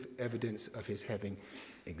 conclusive evidence of his having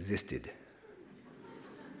existed.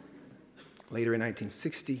 Later in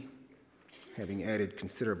 1960, having added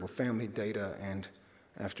considerable family data and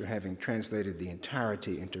after having translated the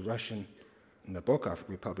entirety into Russian, Nabokov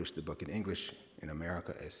republished the book in English in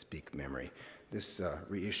America as Speak Memory. This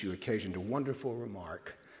reissue occasioned a wonderful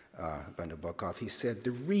remark by Nabokov. He said,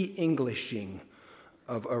 the re-Englishing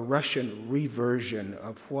of a Russian reversion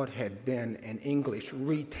of what had been an English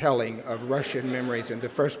retelling of Russian memories in the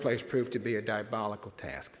first place proved to be a diabolical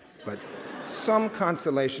task. But some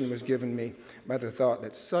consolation was given me by the thought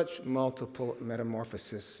that such multiple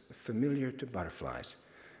metamorphosis, familiar to butterflies,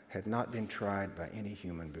 had not been tried by any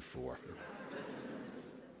human before.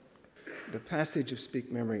 The passage of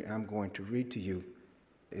Speak Memory I'm going to read to you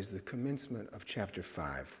is the commencement of chapter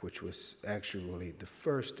 5, which was actually the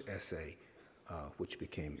first essay which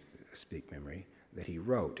became Speak Memory that he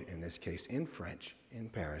wrote, in this case in French, in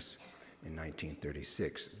Paris in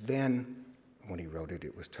 1936. Then, when he wrote it,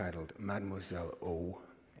 it was titled Mademoiselle O,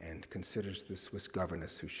 and considers the Swiss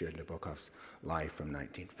governess who shared Nabokov's life from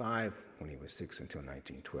 1905, when he was 6, until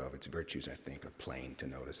 1912. Its virtues, I think, are plain to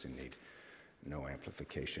notice and need no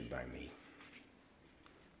amplification by me.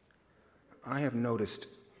 I have noticed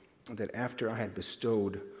that after I had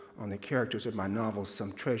bestowed on the characters of my novels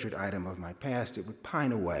some treasured item of my past, it would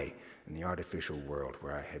pine away in the artificial world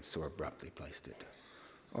where I had so abruptly placed it.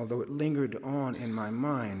 Although it lingered on in my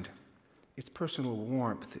mind, its personal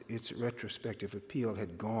warmth, its retrospective appeal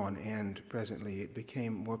had gone, and presently it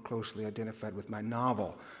became more closely identified with my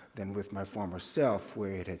novel than with my former self,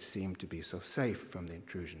 where it had seemed to be so safe from the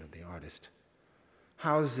intrusion of the artist.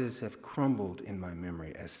 Houses have crumbled in my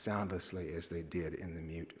memory as soundlessly as they did in the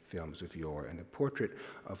mute films of yore, and the portrait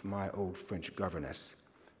of my old French governess,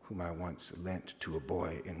 whom I once lent to a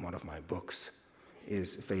boy in one of my books,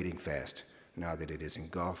 is fading fast now that it is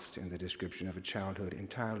engulfed in the description of a childhood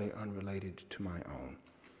entirely unrelated to my own.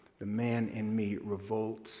 The man in me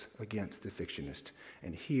revolts against the fictionist,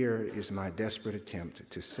 and here is my desperate attempt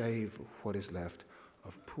to save what is left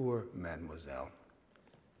of poor Mademoiselle.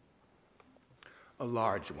 A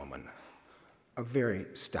large woman, a very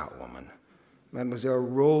stout woman. Mademoiselle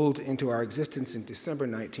rolled into our existence in December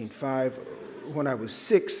 1905 when I was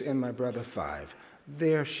 6 and my brother 5.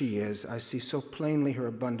 There she is. I see so plainly her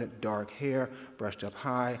abundant dark hair brushed up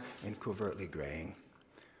high and covertly graying.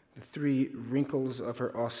 The 3 wrinkles of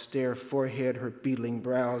her austere forehead, her beetling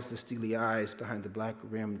brows, the steely eyes behind the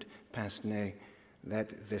black-rimmed pince-nez,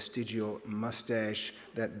 that vestigial mustache,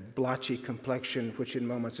 that blotchy complexion which in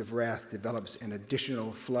moments of wrath develops an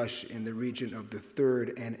additional flush in the region of the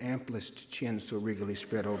 3rd and amplest chin so regally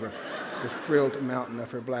spread over the frilled mountain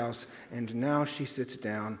of her blouse. And now she sits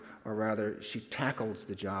down, or rather she tackles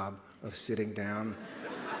the job of sitting down,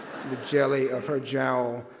 the jelly of her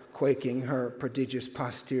jowl quaking her prodigious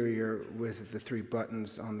posterior with the 3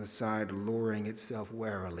 buttons on the side lowering itself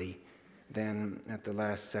warily. Then, at the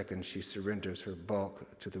last second, she surrenders her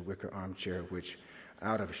bulk to the wicker armchair, which,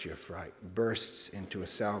 out of sheer fright, bursts into a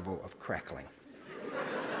salvo of crackling.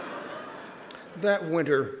 That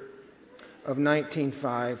winter of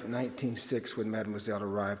 1905-1906, when Mademoiselle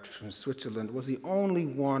arrived from Switzerland, was the only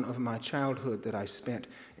one of my childhood that I spent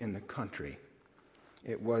in the country.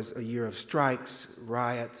 It was a year of strikes,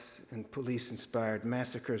 riots, and police-inspired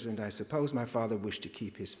massacres, and I suppose my father wished to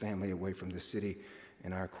keep his family away from the city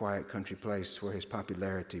in our quiet country place where his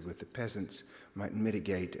popularity with the peasants might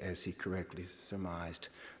mitigate, as he correctly surmised,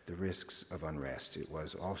 the risks of unrest. It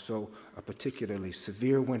was also a particularly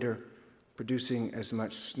severe winter, producing as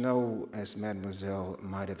much snow as Mademoiselle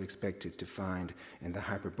might have expected to find in the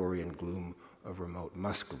Hyperborean gloom of remote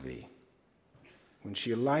Muscovy. When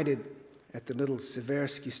she alighted at the little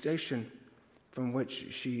Seversky station, from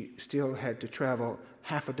which she still had to travel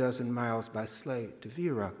 6 miles by sleigh to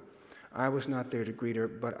Vera, I was not there to greet her,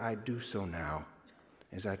 but I do so now,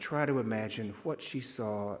 as I try to imagine what she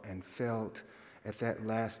saw and felt at that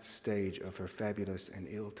last stage of her fabulous and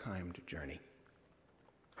ill-timed journey.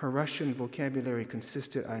 Her Russian vocabulary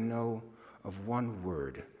consisted, I know, of 1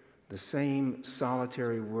 word, the same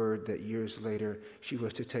solitary word that years later she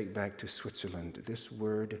was to take back to Switzerland. This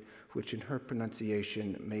word, which in her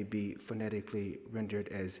pronunciation may be phonetically rendered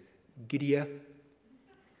as Gidia,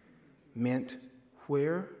 meant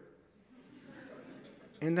where?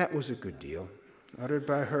 And that was a good deal. Uttered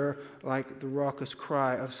by her like the raucous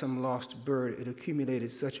cry of some lost bird, it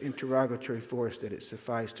accumulated such interrogatory force that it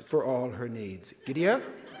sufficed for all her needs. Gidia?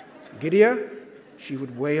 Gidia? She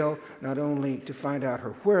would wail, not only to find out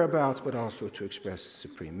her whereabouts, but also to express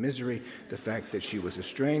supreme misery, the fact that she was a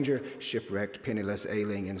stranger, shipwrecked, penniless,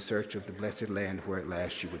 ailing, in search of the blessed land where at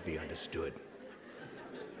last she would be understood.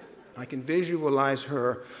 I can visualize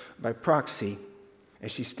her by proxy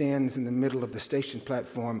as she stands in the middle of the station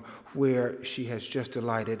platform where she has just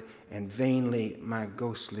alighted, and vainly my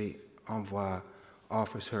ghostly envoy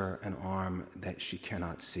offers her an arm that she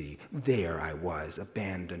cannot see. There I was,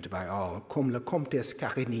 abandoned by all, comme la Comtesse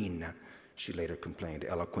Karenine, she later complained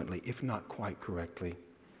eloquently, if not quite correctly.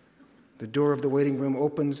 The door of the waiting room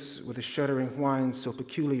opens with a shuddering whine so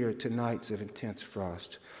peculiar to nights of intense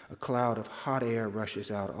frost. A cloud of hot air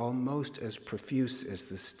rushes out, almost as profuse as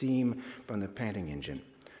the steam from the panting engine.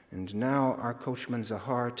 And now our coachman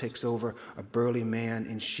Zahar takes over, a burly man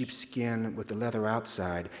in sheepskin with the leather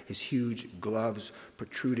outside, his huge gloves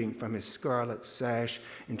protruding from his scarlet sash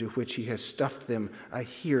into which he has stuffed them. I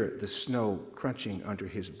hear the snow crunching under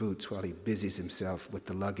his boots while he busies himself with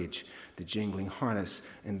the luggage, the jingling harness,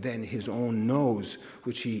 and then his own nose,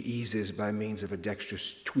 which he eases by means of a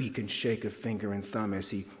dexterous tweak and shake of finger and thumb as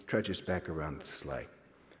he trudges back around the sleigh.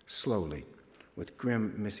 Slowly, with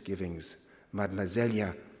grim misgivings,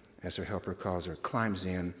 Mademoiselle, as her helper calls her, climbs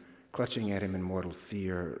in, clutching at him in mortal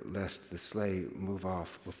fear lest the sleigh move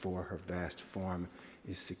off before her vast form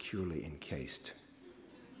is securely encased.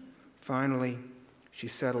 Finally, she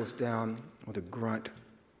settles down with a grunt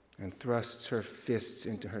and thrusts her fists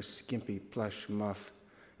into her skimpy plush muff,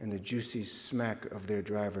 and the juicy smack of their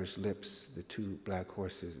driver's lips, the 2 black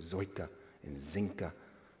horses, Zoika and Zinka,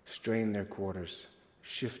 strain their quarters,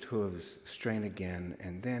 shift hooves, strain again,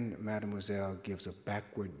 and then Mademoiselle gives a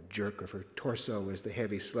backward jerk of her torso as the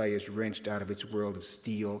heavy sleigh is wrenched out of its world of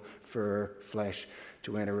steel, fur, flesh,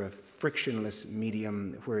 to enter a frictionless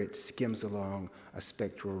medium where it skims along a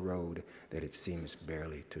spectral road that it seems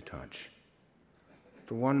barely to touch.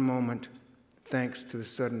 For one moment, thanks to the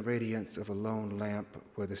sudden radiance of a lone lamp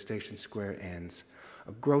where the station square ends,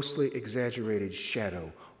 a grossly exaggerated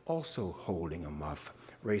shadow, also holding a muff,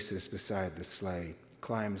 races beside the sleigh,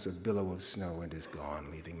 climbs a billow of snow and is gone,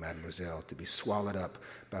 leaving Mademoiselle to be swallowed up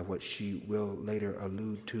by what she will later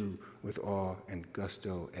allude to with awe and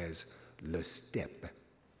gusto as le steppe.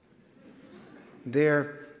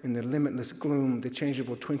 There, in the limitless gloom, the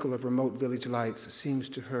changeable twinkle of remote village lights seems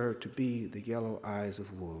to her to be the yellow eyes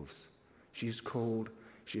of wolves. She is cold,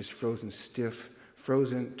 she is frozen stiff,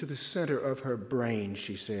 frozen to the center of her brain,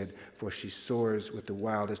 she said, for she soars with the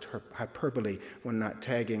wildest hyperbole when not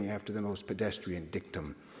tagging after the most pedestrian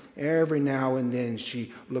dictum. Every now and then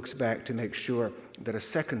she looks back to make sure that a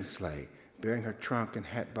second sleigh, bearing her trunk and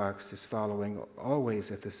hat box, is following,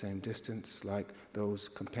 always at the same distance, like those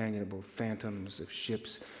companionable phantoms of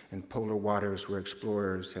ships in polar waters where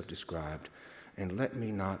explorers have described. And let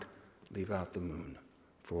me not leave out the moon,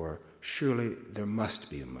 for surely there must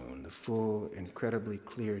be a moon, the full, incredibly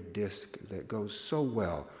clear disk that goes so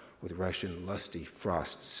well with Russian lusty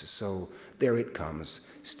frosts. So there it comes,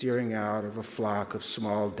 steering out of a flock of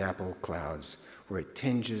small dapple clouds, where it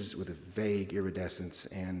tinges with a vague iridescence,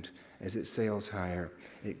 and as it sails higher,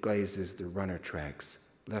 it glazes the runner tracks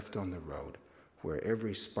left on the road, where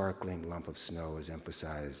every sparkling lump of snow is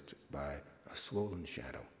emphasized by a swollen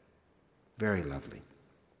shadow. Very lovely,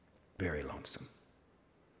 very lonesome.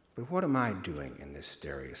 But what am I doing in this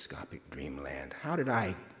stereoscopic dreamland? How did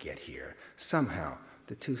I get here? Somehow,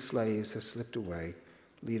 the two sleighs have slipped away,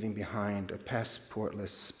 leaving behind a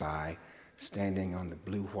passportless spy standing on the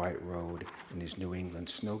blue-white road in his New England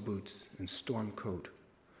snow boots and storm coat.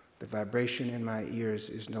 The vibration in my ears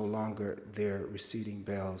is no longer their receding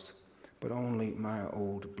bells, but only my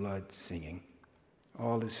old blood singing.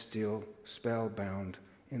 All is still, spellbound,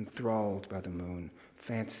 enthralled by the moon,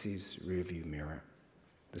 fancy's rearview mirror.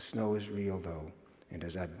 The snow is real, though, and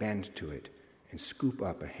as I bend to it and scoop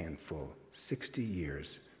up a handful, 60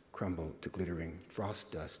 years crumble to glittering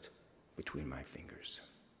frost dust between my fingers.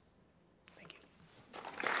 Thank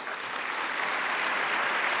you.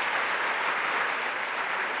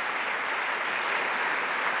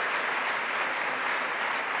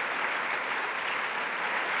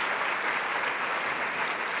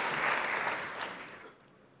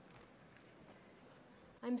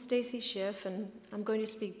 I'm Stacy Schiff, and I'm going to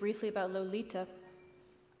speak briefly about Lolita,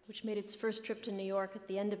 which made its first trip to New York at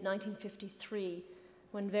the end of 1953,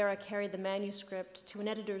 when Vera carried the manuscript to an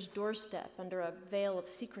editor's doorstep under a veil of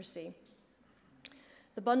secrecy.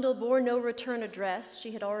 The bundle bore no return address.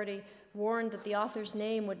 She had already warned that the author's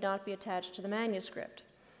name would not be attached to the manuscript.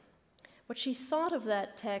 What she thought of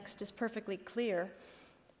that text is perfectly clear.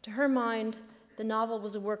 To her mind, the novel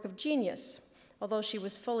was a work of genius, although she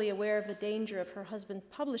was fully aware of the danger of her husband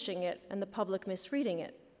publishing it and the public misreading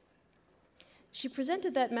it. She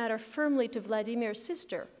presented that matter firmly to Vladimir's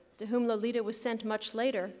sister, to whom Lolita was sent much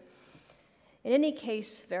later. In any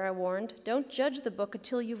case, Vera warned, don't judge the book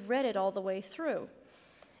until you've read it all the way through.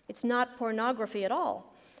 It's not pornography at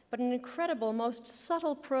all, but an incredible, most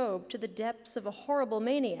subtle probe to the depths of a horrible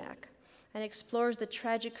maniac, and explores the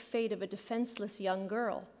tragic fate of a defenseless young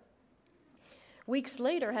girl. Weeks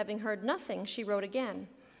later, having heard nothing, she wrote again.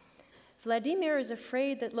 Vladimir is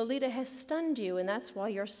afraid that Lolita has stunned you, and that's why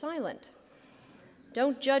you're silent.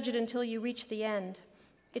 Don't judge it until you reach the end.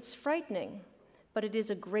 It's frightening, but it is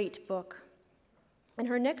a great book. In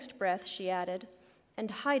her next breath, she added, and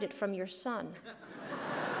hide it from your son.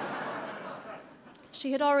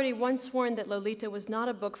 She had already once warned that Lolita was not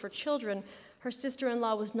a book for children. Her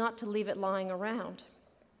sister-in-law was not to leave it lying around.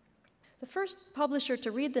 The first publisher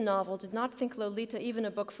to read the novel did not think Lolita even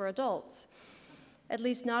a book for adults, at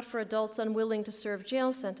least not for adults unwilling to serve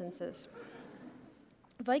jail sentences.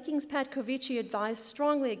 Viking's Pat Kovici advised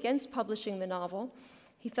strongly against publishing the novel.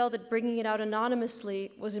 He felt that bringing it out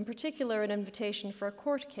anonymously was in particular an invitation for a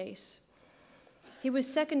court case. He was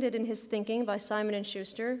seconded in his thinking by Simon &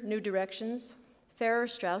 Schuster, New Directions, Farrar,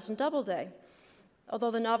 Straus, and Doubleday,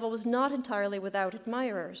 although the novel was not entirely without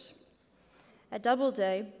admirers. At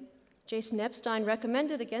Doubleday, Jason Epstein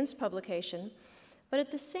recommended against publication, but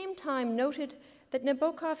at the same time noted that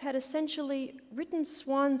Nabokov had essentially written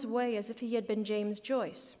Swann's Way as if he had been James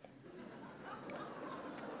Joyce.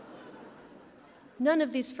 None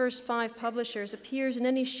of these first 5 publishers appears in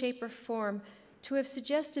any shape or form to have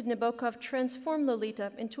suggested Nabokov transform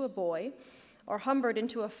Lolita into a boy or Humbert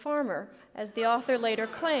into a farmer, as the author later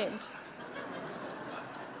claimed.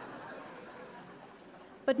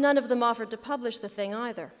 But none of them offered to publish the thing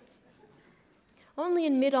either. Only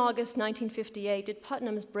in mid-August 1958 did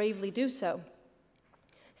Putnam's bravely do so.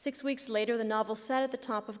 6 weeks later, the novel sat at the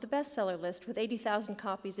top of the bestseller list with 80,000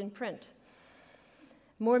 copies in print.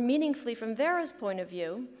 More meaningfully, from Vera's point of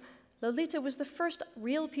view, Lolita was the first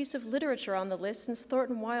real piece of literature on the list since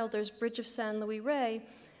Thornton Wilder's Bridge of San Luis Rey,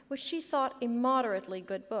 which she thought a moderately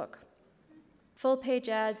good book. Full-page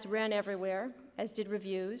ads ran everywhere, as did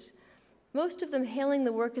reviews, most of them hailing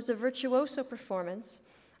the work as a virtuoso performance,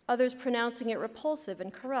 others pronouncing it repulsive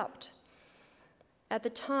and corrupt. At the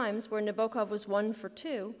Times, where Nabokov was 1 for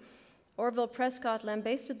 2, Orville Prescott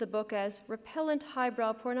lambasted the book as repellent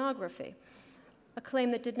highbrow pornography, a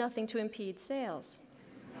claim that did nothing to impede sales.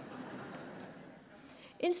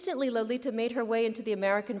 Instantly, Lolita made her way into the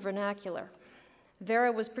American vernacular.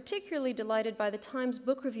 Vera was particularly delighted by the Times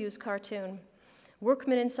Book Review's cartoon.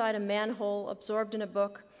 Workman inside a manhole, absorbed in a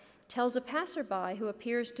book, tells a passerby who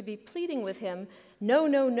appears to be pleading with him, "No,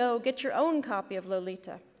 no, no, get your own copy of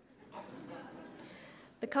Lolita."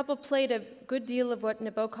 The couple played a good deal of what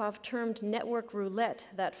Nabokov termed network roulette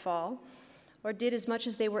that fall, or did as much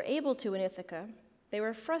as they were able to in Ithaca. They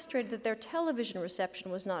were frustrated that their television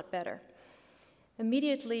reception was not better.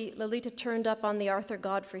 Immediately, Lolita turned up on the Arthur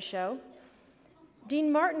Godfrey show.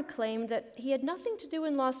 Dean Martin claimed that he had nothing to do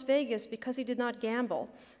in Las Vegas because he did not gamble,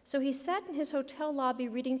 so he sat in his hotel lobby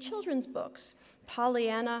reading children's books,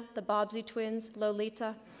 Pollyanna, the Bobbsey Twins,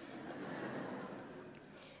 Lolita.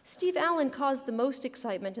 Steve Allen caused the most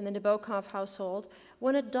excitement in the Nabokov household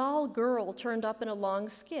when a doll girl turned up in a long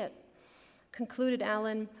skit. Concluded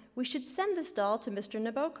Allen, "We should send this doll to Mr.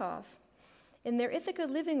 Nabokov." In their Ithaca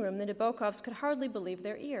living room, the Nabokovs could hardly believe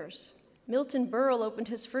their ears. Milton Berle opened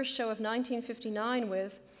his first show of 1959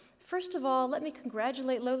 with, "First of all, let me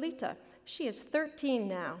congratulate Lolita. She is 13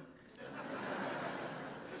 now."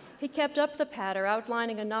 He kept up the patter,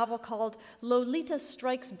 outlining a novel called Lolita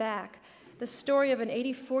Strikes Back, the story of an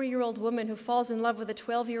 84-year-old woman who falls in love with a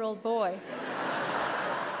 12-year-old boy.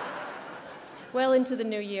 Well into the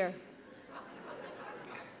new year.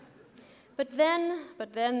 But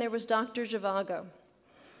then there was Dr. Zhivago.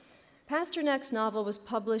 Pasternak's novel was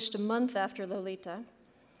published a month after Lolita.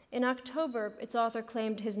 In October, its author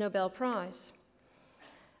claimed his Nobel Prize.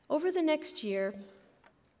 Over the next year,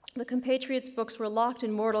 the compatriots' books were locked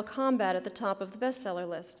in mortal combat at the top of the bestseller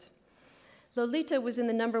list. Lolita was in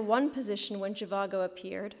the #1 position when Zhivago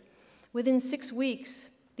appeared. Within 6 weeks,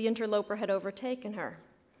 the interloper had overtaken her.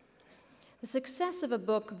 The success of a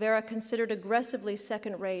book Vera considered aggressively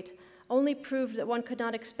second-rate only proved that one could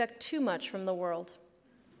not expect too much from the world.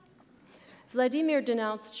 Vladimir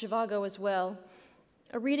denounced Zhivago as well,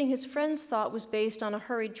 a reading his friends thought was based on a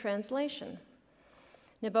hurried translation.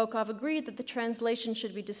 Nabokov agreed that the translation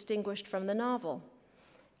should be distinguished from the novel.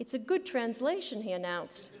 "It's a good translation," he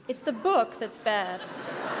announced. "It's the book that's bad."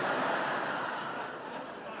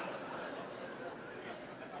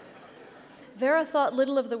 Vera thought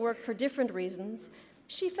little of the work for different reasons.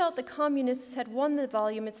 She felt the communists had won the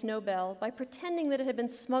volume its Nobel by pretending that it had been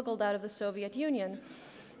smuggled out of the Soviet Union,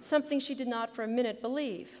 something she did not for a minute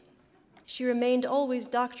believe. She remained always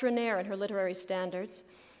doctrinaire in her literary standards.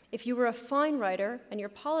 If you were a fine writer and your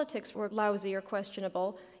politics were lousy or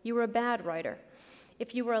questionable, you were a bad writer.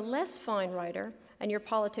 If you were a less fine writer and your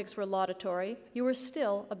politics were laudatory, you were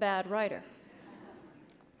still a bad writer.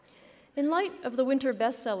 In light of the winter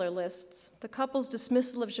bestseller lists, the couple's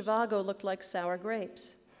dismissal of Zhivago looked like sour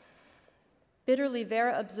grapes. Bitterly,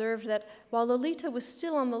 Vera observed that while Lolita was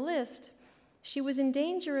still on the list, she was in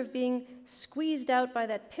danger of being squeezed out by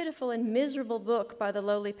that pitiful and miserable book by the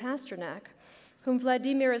lowly Pasternak, whom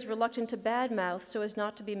Vladimir is reluctant to badmouth so as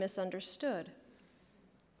not to be misunderstood.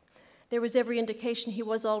 There was every indication he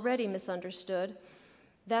was already misunderstood.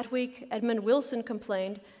 That week, Edmund Wilson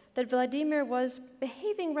complained that Vladimir was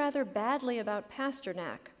behaving rather badly about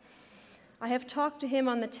Pasternak. "I have talked to him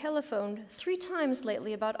on the telephone 3 times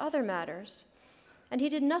lately about other matters, and he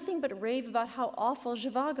did nothing but rave about how awful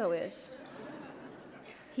Zhivago is.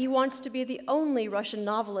 He wants to be the only Russian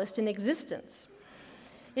novelist in existence.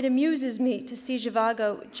 It amuses me to see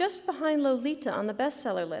Zhivago just behind Lolita on the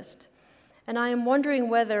bestseller list, and I am wondering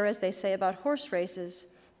whether, as they say about horse races,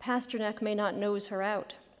 Pasternak may not nose her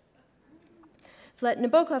out."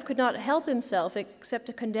 Nabokov could not help himself except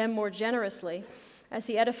to condemn more generously, as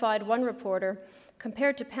he edified one reporter,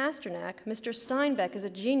 "Compared to Pasternak, Mr. Steinbeck is a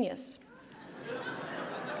genius."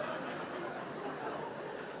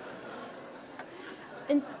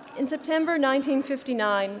 In September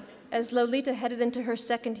 1959, as Lolita headed into her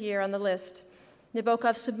 2nd year on the list,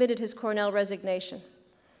 Nabokov submitted his Cornell resignation.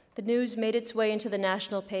 The news made its way into the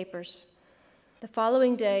national papers. The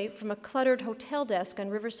following day, from a cluttered hotel desk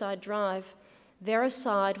on Riverside Drive, Vera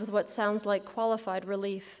sighed with what sounds like qualified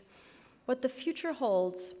relief. What the future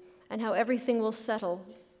holds and how everything will settle,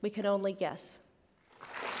 we can only guess.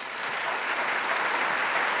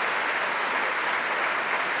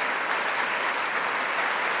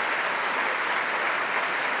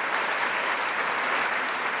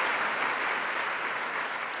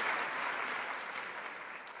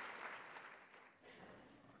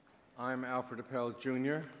 I'm Alfred Appel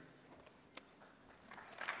Jr.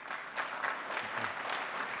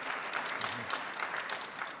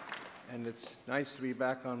 And it's nice to be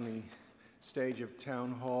back on the stage of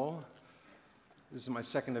Town Hall. This is my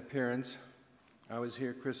second appearance. I was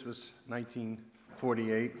here Christmas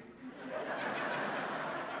 1948.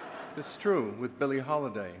 It's true, with Billie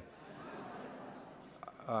Holiday.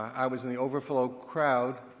 I was in the overflow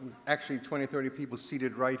crowd, actually 20, 30 people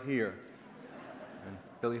seated right here. And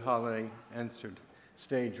Billie Holiday entered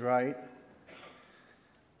stage right.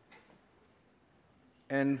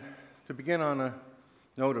 And to begin on a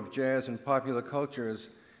note of jazz and popular culture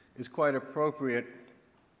is quite appropriate.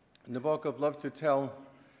 Nabokov loved to tell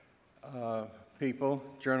people,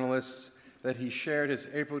 journalists, that he shared his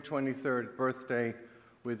April 23rd birthday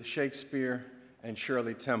with Shakespeare and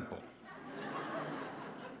Shirley Temple.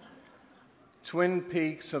 Twin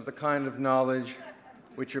peaks of the kind of knowledge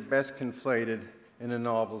which are best conflated in a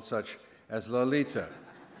novel such as Lolita.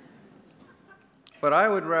 But I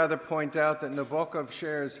would rather point out that Nabokov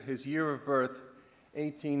shares his year of birth,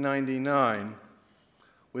 1899,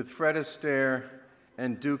 with Fred Astaire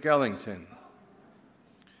and Duke Ellington.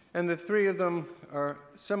 And the three of them are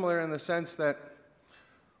similar in the sense that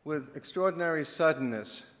with extraordinary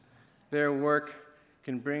suddenness, their work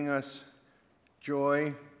can bring us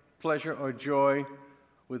joy, pleasure or joy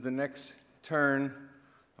with the next turn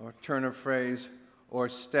or turn of phrase or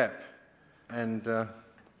step. And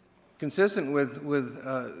consistent with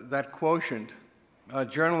that quotient,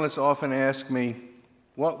 journalists often ask me,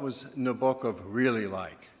 what was Nabokov really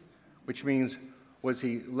like? Which means, was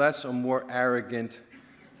he less or more arrogant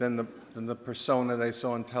than the persona they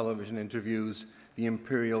saw in television interviews, the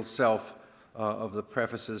imperial self of the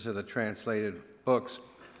prefaces of the translated books?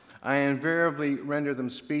 I invariably render them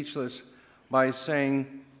speechless by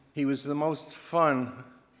saying he was the most fun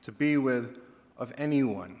to be with of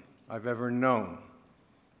anyone I've ever known.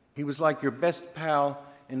 He was like your best pal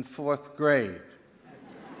in 4th grade.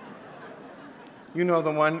 You know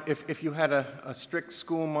the one, if you had a strict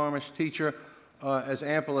school-marmish teacher as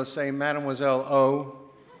ample as, say, Mademoiselle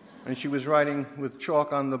O, and she was writing with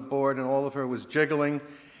chalk on the board and all of her was jiggling,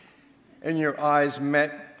 and your eyes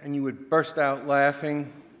met, and you would burst out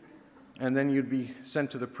laughing, and then you'd be sent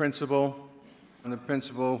to the principal, and the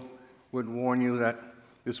principal would warn you that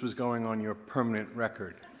this was going on your permanent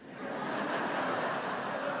record.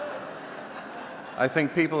 I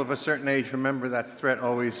think people of a certain age remember that threat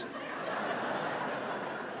always.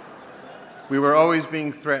 We were always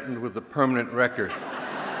being threatened with the permanent record.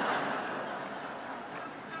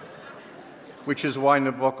 Which is why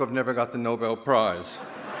Nabokov never got the Nobel Prize.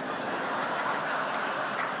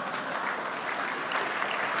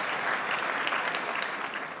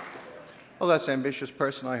 Well, that's an ambitious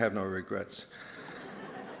person. I have no regrets.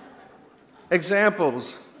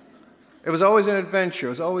 Examples. It was always an adventure. It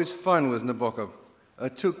was always fun with Nabokov.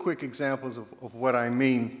 2 quick examples of what I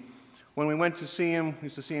mean. When we went to see him, we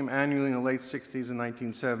used to see him annually in the late 60s and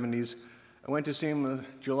 1970s. I went to see him in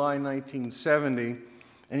July 1970,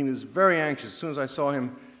 and he was very anxious, as soon as I saw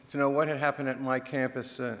him, to know what had happened at my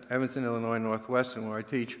campus, Evanston, Illinois, Northwestern, where I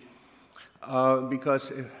teach,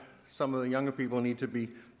 because some of the younger people need to be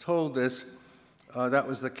told this. That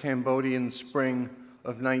was the Cambodian spring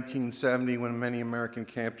of 1970, when many American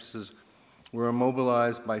campuses were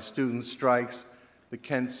immobilized by student strikes, the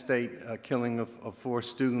Kent State killing of 4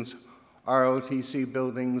 students. ROTC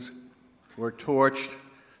buildings were torched.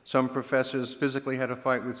 Some professors physically had to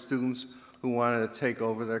fight with students who wanted to take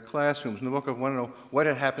over their classrooms. Nabokov wanted to know what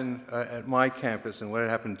had happened at my campus and what had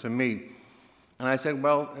happened to me. And I said,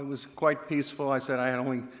 well, it was quite peaceful. I said I had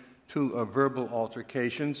only 2 verbal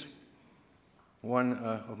altercations. One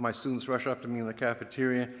of my students rushed up to me in the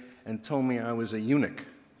cafeteria and told me I was a eunuch.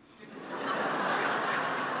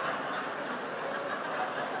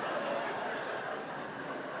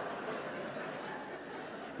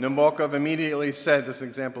 Nabokov immediately said, this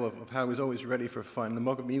example of how he was always ready for fun,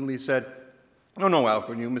 Nabokov immediately said, no,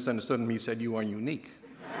 Alfred, you misunderstood him. He said, you are unique.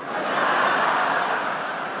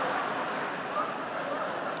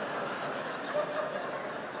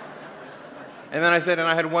 And then I said, and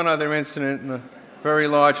I had one other incident in a very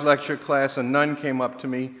large lecture class. A nun came up to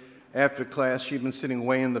me after class. She'd been sitting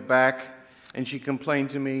way in the back, and she complained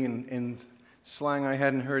to me in slang I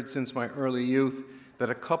hadn't heard since my early youth that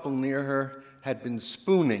a couple near her had been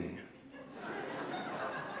spooning.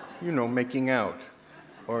 You know, making out.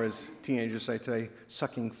 Or as teenagers say today,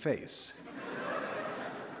 sucking face.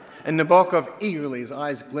 And Nabokov eagerly, his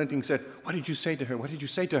eyes glinting, said, what did you say to her? What did you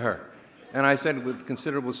say to her? And I said with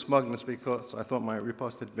considerable smugness, because I thought my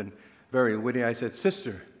riposte had been very witty, I said,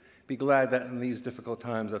 sister, be glad that in these difficult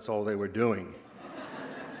times that's all they were doing.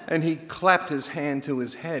 And he clapped his hand to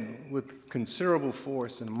his head with considerable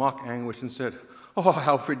force and mock anguish and said, "Oh,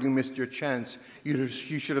 Alfred, you missed your chance. You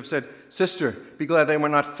should have said, 'Sister, be glad they were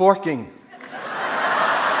not forking.'"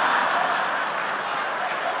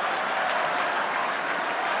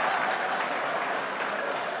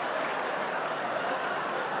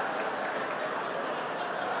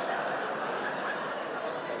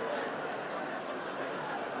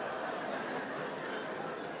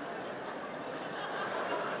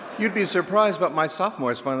 You'd be surprised, but my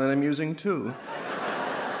sophomores find that amusing too.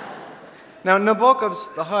 Now,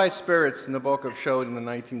 the high spirits Nabokov showed in the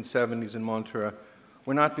 1970s in Montreux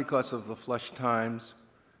were not because of the flush times.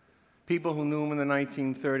 People who knew him in the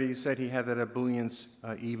 1930s said he had that ebullience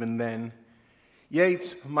even then.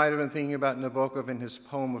 Yeats might have been thinking about Nabokov in his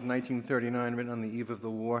poem of 1939 written on the eve of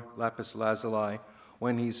the war, Lapis Lazuli,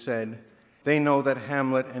 when he said, "They know that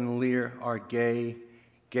Hamlet and Lear are gay,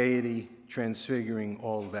 gaiety transfiguring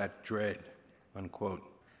all that dread," unquote.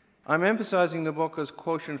 I'm emphasizing Nabokov's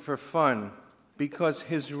quotient for fun because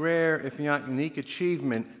his rare, if not unique,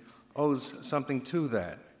 achievement owes something to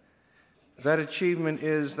that. That achievement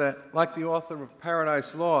is that, like the author of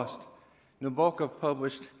Paradise Lost, Nabokov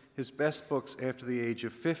published his best books after the age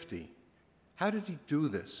of 50. How did he do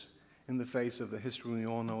this in the face of the history we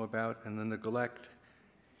all know about and the neglect?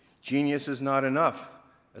 Genius is not enough,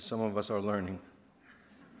 as some of us are learning.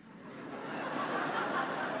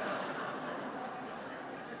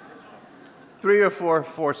 Three or four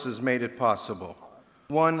forces made it possible.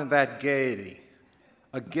 One, that gaiety,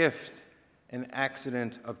 a gift, an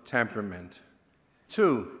accident of temperament.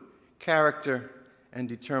 Two, character and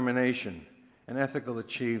determination, an ethical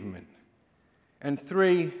achievement. And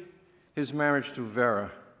three, his marriage to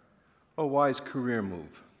Vera, a wise career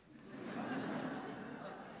move.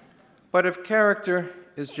 But if character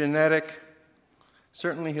is genetic,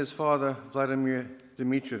 certainly his father, Vladimir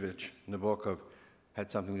Dmitrovich Nabokov,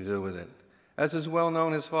 had something to do with it. As is well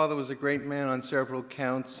known, his father was a great man on several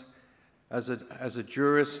counts, as a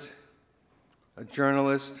jurist, a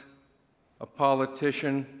journalist, a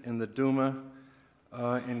politician in the Duma,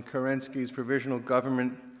 in Kerensky's provisional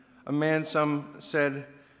government, a man some said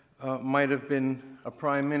might have been a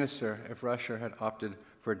prime minister if Russia had opted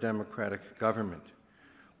for a democratic government.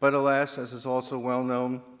 But alas, as is also well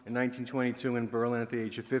known, in 1922 in Berlin at the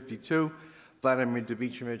age of 52, Vladimir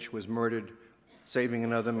Dmitrovich was murdered, saving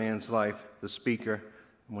another man's life, the speaker,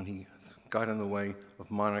 when he got in the way of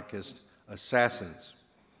monarchist assassins.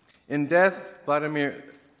 In death, Vladimir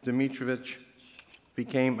Dmitrovich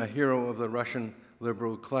became a hero of the Russian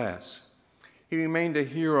liberal class. He remained a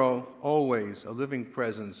hero always, a living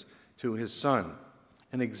presence to his son,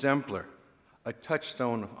 an exemplar, a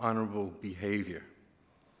touchstone of honorable behavior.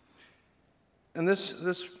 And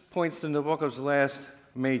this points to Nabokov's last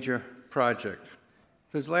major project.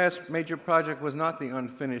 His last major project was not the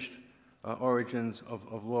unfinished origins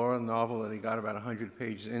of Laura, novel that he got about 100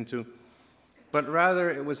 pages into, but rather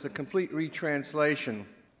it was the complete retranslation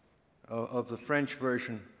of the French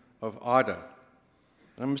version of Ada.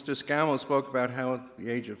 And Mr. Scammell spoke about how at the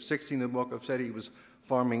age of 60, Nabokov said he was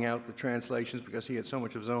farming out the translations because he had so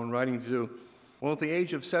much of his own writing to do. Well, at the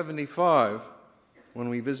age of 75, when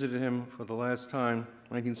we visited him for the last time,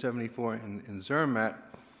 1974, in Zermatt,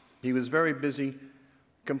 he was very busy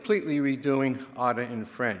completely redoing Ada in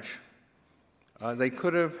French. They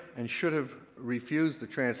could have and should have refused the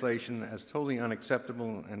translation as totally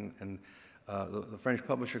unacceptable, and the French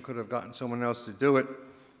publisher could have gotten someone else to do it.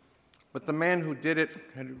 But the man who did it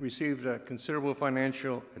had received a considerable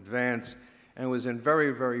financial advance and was in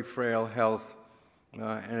very, very frail health.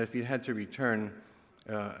 And if he had to return,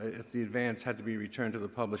 if the advance had to be returned to the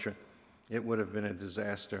publisher, it would have been a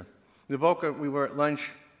disaster. Nabokov, we were at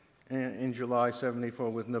lunch in July '74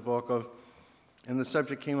 with Nabokov, and the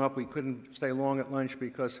subject came up. We couldn't stay long at lunch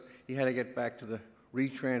because he had to get back to the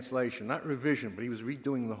retranslation, not revision, but he was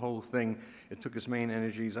redoing the whole thing. It took his main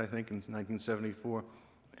energies, I think, in 1974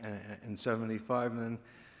 and 75, and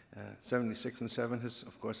then 76 and 7,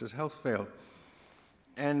 of course, his health failed.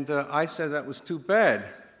 And I said that was too bad,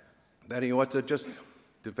 that he ought to just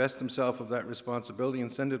divest himself of that responsibility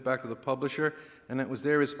and send it back to the publisher, and it was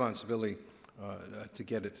their responsibility to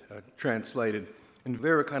get it translated. And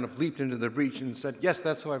Vera kind of leaped into the breach and said, "Yes,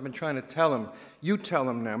 that's what I've been trying to tell him. You tell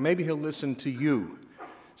him now. Maybe he'll listen to you."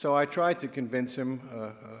 So I tried to convince him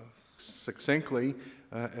succinctly,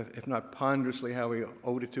 if not ponderously, how he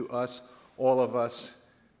owed it to us, all of us,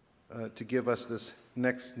 to give us this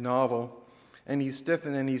next novel. And he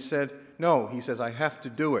stiffened and he said, "No," he says, "I have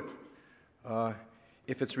to do it.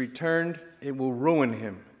 If it's returned, it will ruin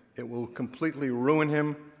him. It will completely ruin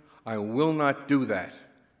him. I will not do that."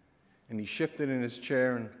 and he shifted in his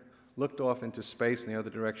chair and looked off into space in the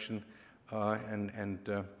other direction, and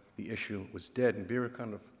the issue was dead. And Vera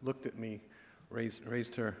kind of looked at me,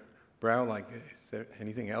 raised her brow like, is there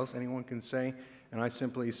anything else anyone can say? And I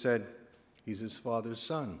simply said, he's his father's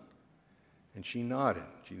son. And she nodded.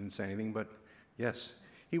 She didn't say anything, but yes,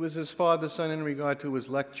 he was his father's son in regard to his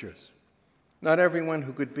lectures. Not everyone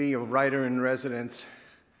who could be a writer in residence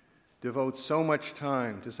devotes so much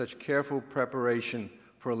time to such careful preparation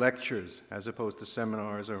for lectures as opposed to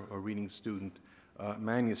seminars or reading student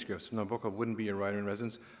manuscripts. Nabokov wouldn't be a writer in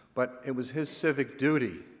residence, but it was his civic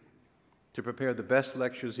duty to prepare the best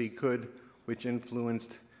lectures he could, which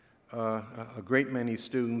influenced a great many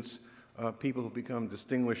students, people who've become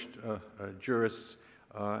distinguished jurists,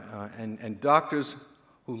 and doctors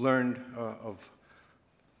who learned of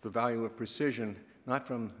the value of precision, not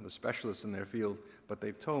from the specialists in their field, but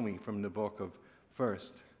they've told me from Nabokov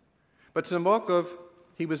first. But to Nabokov,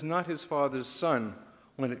 he was not his father's son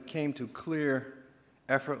when it came to clear,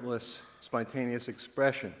 effortless, spontaneous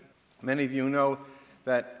expression. Many of you know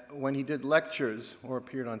that when he did lectures or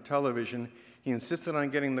appeared on television, he insisted on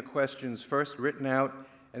getting the questions first written out,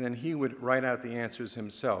 and then he would write out the answers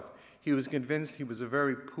himself. He was convinced he was a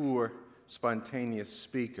very poor, spontaneous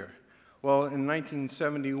speaker. Well, in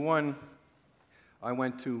 1971, I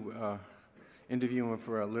went to interview him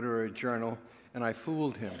for a literary journal, and I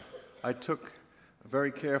fooled him. I took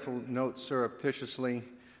very careful notes surreptitiously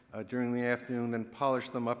during the afternoon, then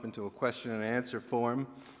polished them up into a question and answer form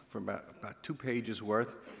for about 2 pages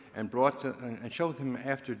worth, and and showed him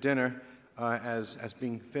after dinner as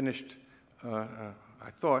being finished.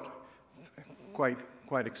 I thought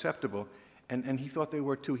quite acceptable, and he thought they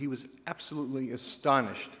were too. He was absolutely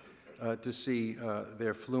astonished to see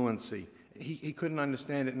their fluency. He couldn't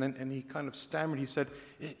understand it, and he kind of stammered. He said,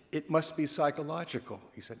 it must be psychological.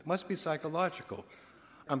 He said, it must be psychological.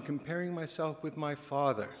 I'm comparing myself with my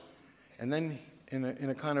father. And then in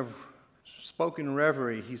a kind of spoken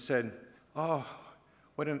reverie, he said, oh,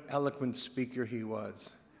 what an eloquent speaker he was.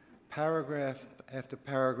 Paragraph after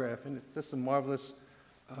paragraph, and it's just a marvelous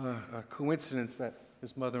coincidence that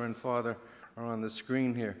his mother and father are on the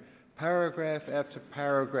screen here. Paragraph after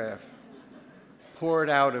paragraph poured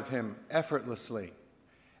out of him effortlessly.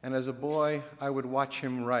 And as a boy, I would watch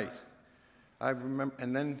him write. I remember,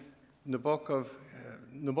 and then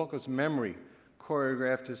Nabokov's memory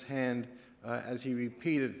choreographed his hand as he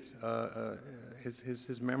repeated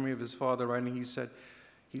his memory of his father writing.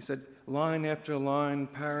 He said line after line,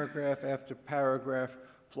 paragraph after paragraph,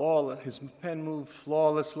 flawless. His pen moved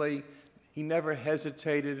flawlessly. He never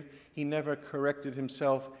hesitated. He never corrected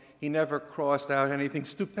himself. He never crossed out anything.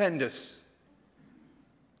 Stupendous.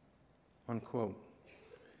 Unquote.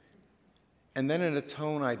 And then in a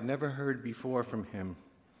tone I'd never heard before from him,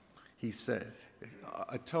 he said,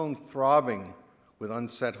 a tone throbbing with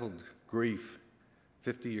unsettled grief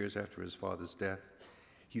 50 years after his father's death,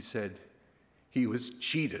 he said, he was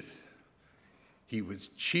cheated. He was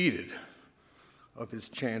cheated of his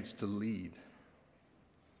chance to lead.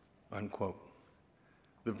 Unquote.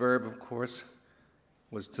 The verb, of course,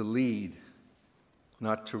 was to lead,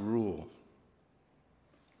 not to rule.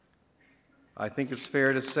 I think it's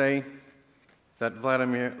fair to say that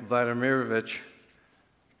Vladimir Vladimirovich,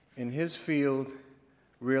 in his field,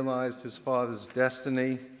 realized his father's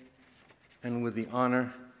destiny and with the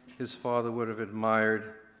honor his father would have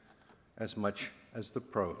admired as much as the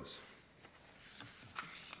prose.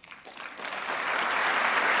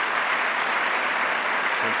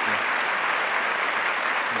 Thank you.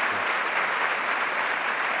 Thank you.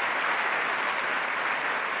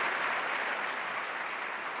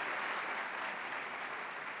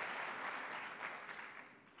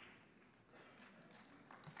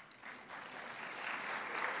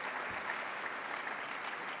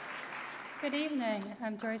 Good evening.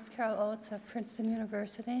 I'm Joyce Carol Oates of Princeton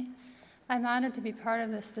University. I'm honored to be part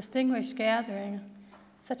of this distinguished gathering,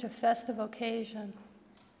 such a festive occasion.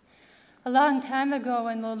 A long time ago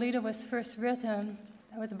when Lolita was first written,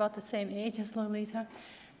 I was about the same age as Lolita,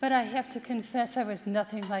 but I have to confess I was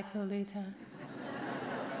nothing like Lolita,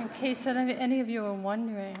 in case any of you were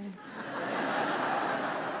wondering.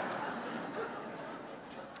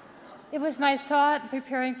 It was my thought,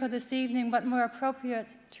 preparing for this evening, what more appropriate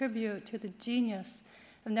tribute to the genius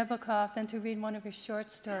of Nabokov than to read one of his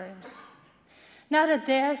short stories. Not a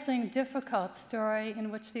dazzling, difficult story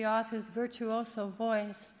in which the author's virtuoso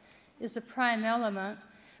voice is the prime element,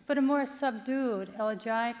 but a more subdued,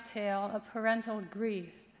 elegiac tale of parental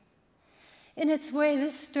grief. In its way,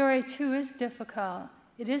 this story too is difficult.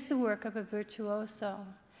 It is the work of a virtuoso.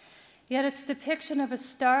 Yet its depiction of a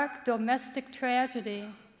stark domestic tragedy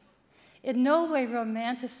in no way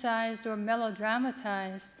romanticized or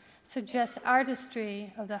melodramatized, suggests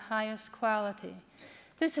artistry of the highest quality.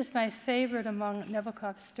 This is my favorite among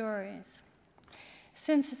Nabokov's stories.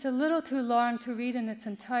 Since it's a little too long to read in its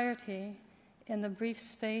entirety in the brief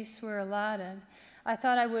space we're allotted, I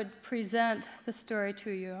thought I would present the story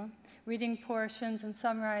to you, reading portions and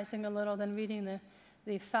summarizing a little, then reading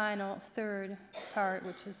the final third part,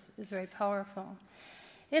 which is very powerful.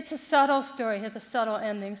 It's a subtle story, it has a subtle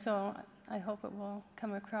ending, so I hope it will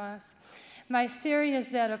come across. My theory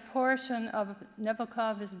is that a portion of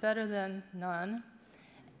Nabokov is better than none,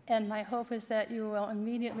 and my hope is that you will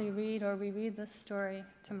immediately read or reread this story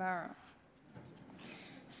tomorrow.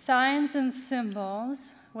 Signs and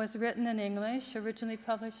Symbols was written in English, originally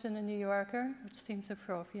published in the New Yorker, which seems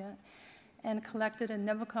appropriate, and collected in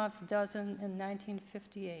Nabokov's Dozen in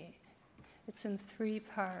 1958. It's in 3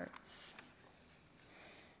 parts.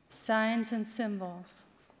 Signs and Symbols.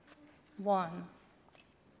 1.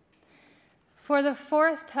 For the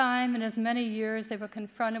 4th time in as many years, they were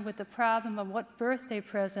confronted with the problem of what birthday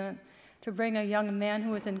present to bring a young man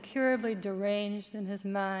who was incurably deranged in his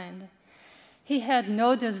mind. He had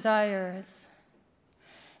no desires.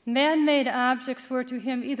 Man-made objects were to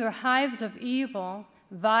him either hives of evil,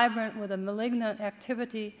 vibrant with a malignant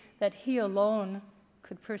activity that he alone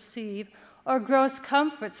could perceive, or gross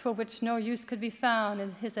comforts for which no use could be found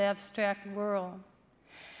in his abstract world.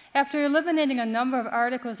 After eliminating a number of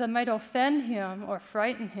articles that might offend him or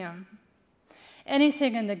frighten him,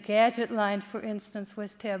 anything in the gadget line, for instance,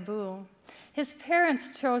 was taboo. His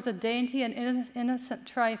parents chose a dainty and innocent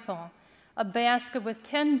trifle, a basket with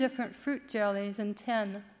 10 different fruit jellies in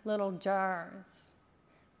 10 little jars.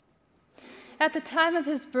 At the time of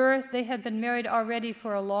his birth, they had been married already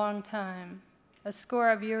for a long time. A score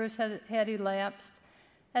of years had elapsed,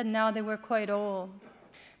 and now they were quite old.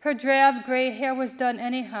 Her drab gray hair was done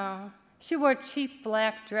anyhow. She wore cheap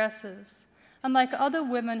black dresses. Unlike other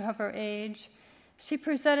women of her age, she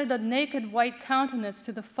presented a naked white countenance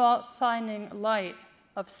to the fault-finding light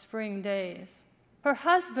of spring days. Her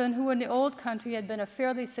husband, who in the old country had been a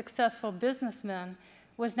fairly successful businessman,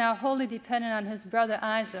 was now wholly dependent on his brother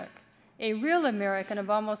Isaac, a real American of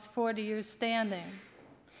almost 40 years standing.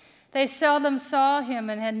 They seldom saw him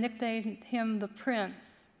and had nicknamed him the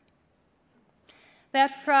Prince.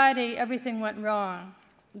 That Friday, everything went wrong.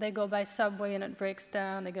 They go by subway and it breaks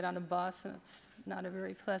down. They get on a bus and it's not a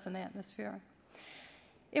very pleasant atmosphere.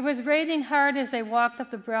 It was raining hard as they walked up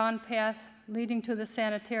the brown path leading to the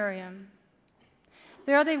sanitarium.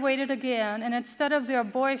 There they waited again, and instead of their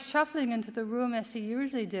boy shuffling into the room as he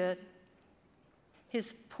usually did,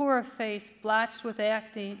 his poor face blotched with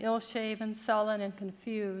acne, ill-shaven, sullen, and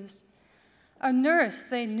confused, a nurse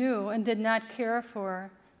they knew and did not care for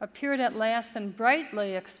appeared at last and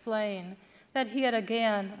brightly explained that he had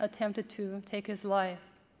again attempted to take his life.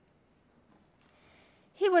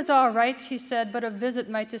 He was all right, she said, but a visit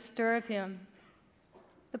might disturb him.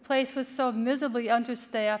 The place was so miserably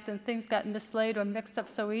understaffed and things got mislaid or mixed up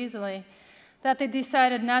so easily that they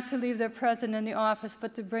decided not to leave their present in the office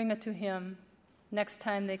but to bring it to him next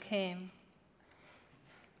time they came.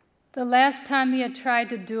 The last time he had tried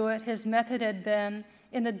to do it, his method had been,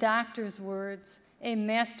 in the doctor's words, a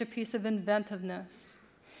masterpiece of inventiveness.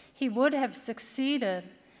 He would have succeeded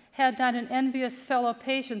had not an envious fellow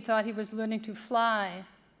patient thought he was learning to fly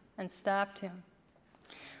and stopped him.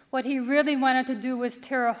 What he really wanted to do was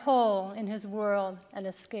tear a hole in his world and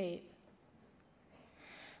escape.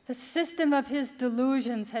 The system of his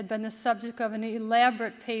delusions had been the subject of an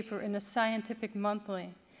elaborate paper in a scientific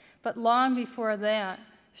monthly, but long before that,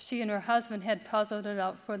 she and her husband had puzzled it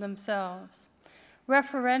out for themselves.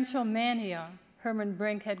 Referential mania, Herman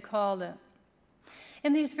Brink had called it.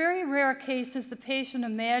 In these very rare cases, the patient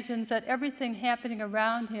imagines that everything happening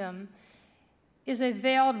around him is a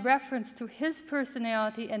veiled reference to his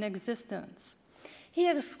personality and existence. He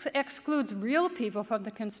excludes real people from the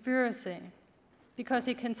conspiracy because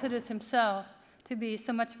he considers himself to be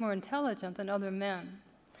so much more intelligent than other men.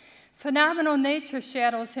 Phenomenal nature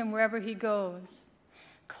shadows him wherever he goes.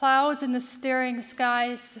 Clouds in the staring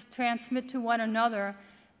skies transmit to one another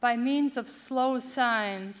by means of slow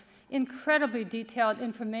signs, incredibly detailed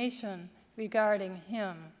information regarding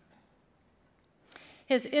him.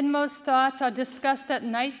 His inmost thoughts are discussed at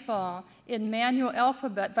nightfall in manual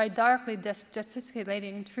alphabet by darkly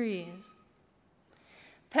gesticulating trees.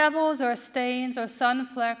 Pebbles or stains or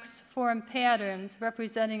sunflecks form patterns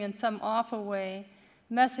representing in some awful way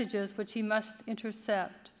messages which he must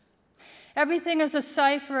intercept. Everything is a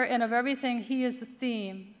cipher, and of everything he is the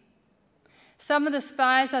theme. Some of the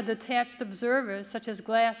spies are detached observers, such as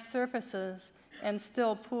glass surfaces and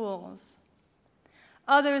still pools.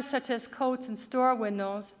 Others, such as coats and store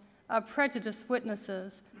windows, are prejudiced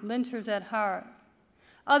witnesses, lynchers at heart.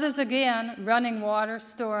 Others again, running water,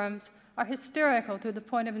 storms, are hysterical to the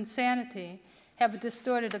point of insanity, have a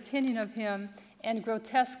distorted opinion of him, and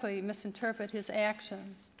grotesquely misinterpret his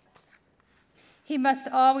actions. He must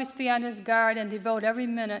always be on his guard and devote every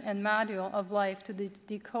minute and module of life to the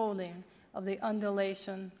decoding of the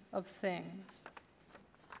undulation of things.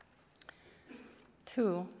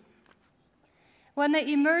 2. When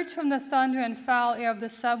they emerged from the thunder and foul air of the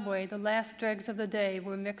subway, the last dregs of the day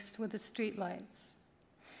were mixed with the streetlights.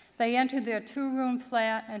 They entered their 2-room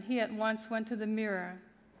flat, and he at once went to the mirror,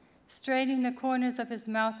 straightening the corners of his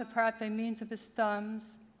mouth apart by means of his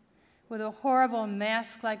thumbs. With a horrible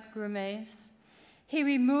mask-like grimace, he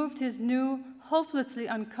removed his new, hopelessly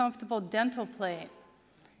uncomfortable dental plate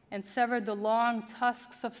and severed the long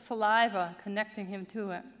tusks of saliva connecting him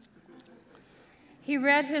to it. He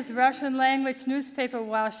read his Russian language newspaper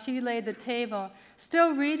while she laid the table.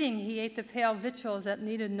 Still reading, he ate the pale victuals that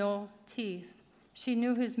needed no teeth. She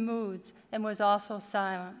knew his moods and was also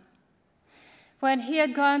silent. When he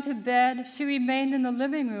had gone to bed, she remained in the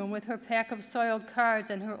living room with her pack of soiled cards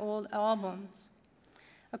and her old albums.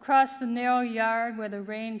 Across the narrow yard where the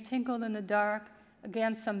rain tinkled in the dark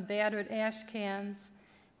against some battered ash cans,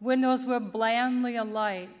 windows were blandly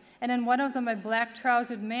alight, and in one of them a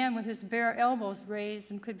black-trousered man with his bare elbows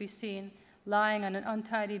raised and could be seen lying on an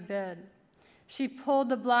untidy bed. She pulled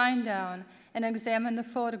the blind down and examined the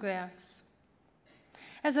photographs.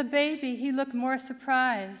 As a baby, he looked more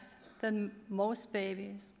surprised than most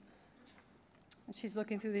babies. And she's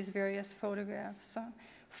looking through these various photographs.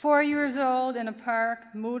 4 years old in a park,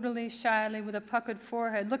 moodily, shyly, with a puckered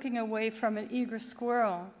forehead, looking away from an eager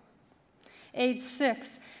squirrel. Age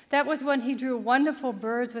 6, that was when he drew wonderful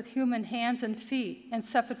birds with human hands and feet and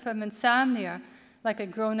suffered from insomnia like a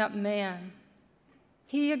grown-up man.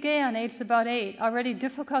 He again, aged about 8, already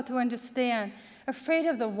difficult to understand, afraid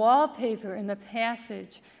of the wallpaper in the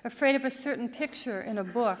passage, afraid of a certain picture in a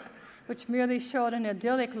book, which merely showed an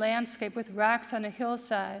idyllic landscape with rocks on a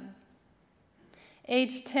hillside.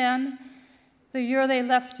 Age 10, the year they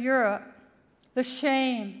left Europe, the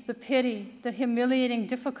shame, the pity, the humiliating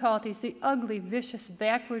difficulties, the ugly, vicious,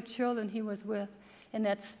 backward children he was with in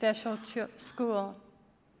that special school.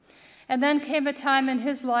 And then came a time in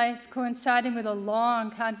his life coinciding with a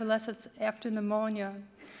long convalescence after pneumonia,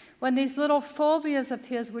 when these little phobias of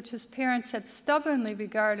his, which his parents had stubbornly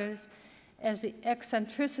regarded as the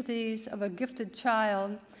eccentricities of a gifted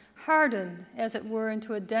child, hardened, as it were,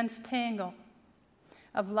 into a dense tangle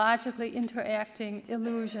of logically interacting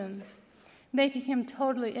illusions, making him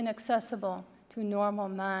totally inaccessible to normal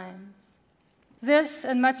minds. This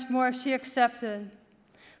and much more she accepted,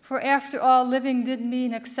 for after all, living did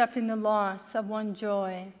mean accepting the loss of one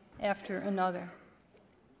joy after another.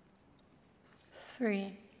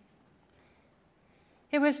 3.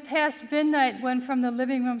 It was past midnight when from the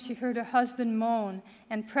living room she heard her husband moan,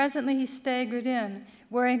 and presently he staggered in,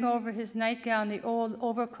 wearing over his nightgown the old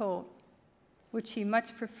overcoat, which he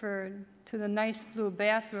much preferred to the nice blue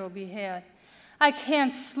bathrobe he had. "I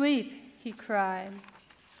can't sleep," he cried.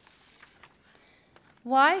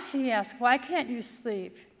 "Why?" she asked. "Why can't you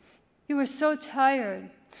sleep? You were so tired."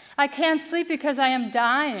 "I can't sleep because I am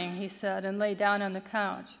dying," he said, and lay down on the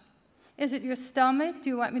couch. "Is it your stomach? Do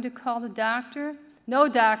you want me to call the doctor?" No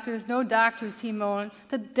doctors, he moaned.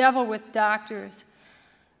 "The devil with doctors.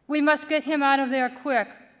 We must get him out of there quick.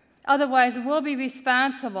 Otherwise, we'll be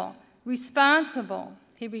responsible." "Responsible,"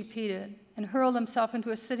 he repeated, and hurled himself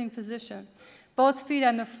into a sitting position, both feet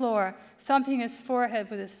on the floor, thumping his forehead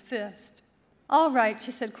with his fist. "All right,"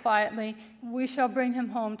 she said quietly. "We shall bring him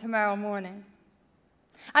home tomorrow morning."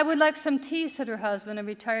 "I would like some tea," said her husband, and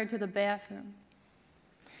retired to the bathroom.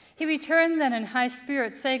 He returned then in high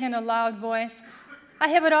spirits, saying in a loud voice, "I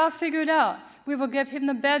have it all figured out. We will give him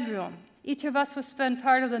the bedroom. Each of us will spend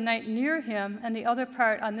part of the night near him and the other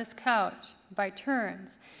part on this couch, by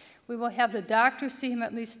turns. We will have the doctor see him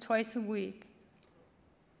at least twice a week."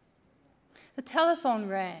 The telephone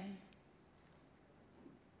rang.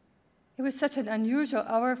 It was such an unusual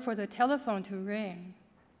hour for the telephone to ring.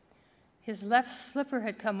 His left slipper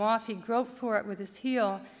had come off. He groped for it with his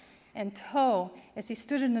heel and toe as he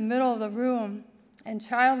stood in the middle of the room and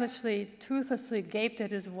childishly, toothlessly gaped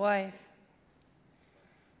at his wife.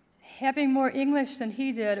 Having more English than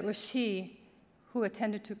he did, it was she who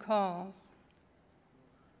attended to calls.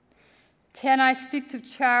 "Can I speak to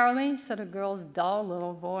Charlie?" said a girl's dull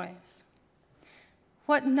little voice.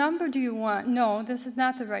 "What number do you want?" "No, this is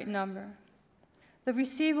not the right number." The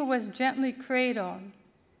receiver was gently cradled.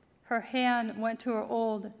 Her hand went to her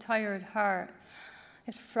old, tired heart.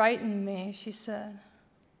 "It frightened me," she said.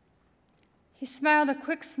 He smiled a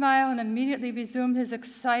quick smile and immediately resumed his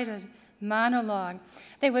excited monologue.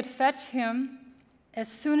 They would fetch him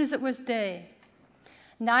as soon as it was day.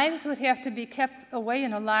 Knives would have to be kept away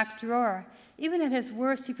in a locked drawer. Even at his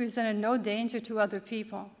worst, he presented no danger to other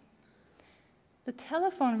people. The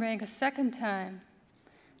telephone rang a second time.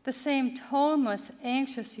 The same toneless,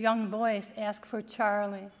 anxious young voice asked for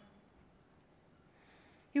Charlie.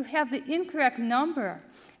 "You have the incorrect number.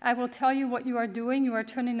 I will tell you what you are doing. You are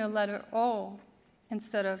turning the letter O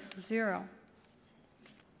instead of 0.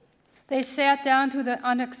 They sat down to the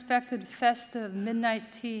unexpected festive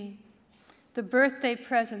midnight tea. The birthday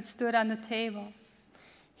present stood on the table.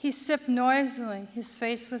 He sipped noisily. His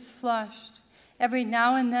face was flushed. Every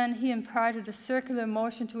now and then he imparted a circular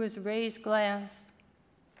motion to his raised glass.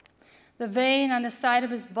 The vein on the side of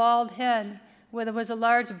his bald head, where there was a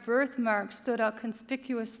large birthmark, stood out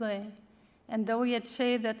conspicuously, and though he had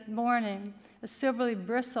shaved that morning, a silvery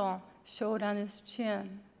bristle showed on his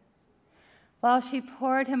chin. While she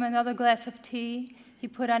poured him another glass of tea, he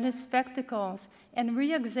put on his spectacles and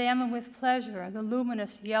re-examined with pleasure the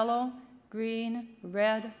luminous yellow, green,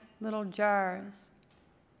 red little jars.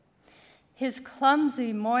 His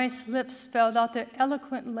clumsy, moist lips spelled out their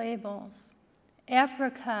eloquent labels: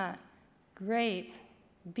 apricot, grape,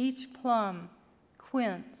 beach plum,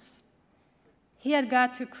 quince. He had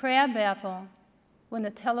got to crabapple when the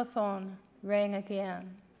telephone rang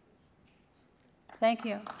again. Thank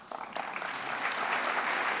you.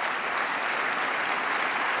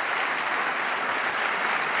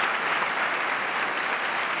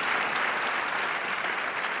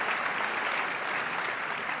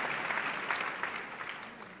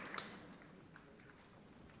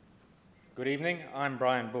 Good evening, I'm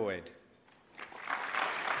Brian Boyd.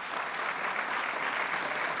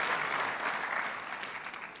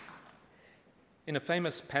 In a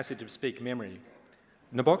famous passage of Speak Memory,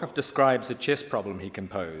 Nabokov describes a chess problem he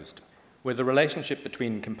composed, where the relationship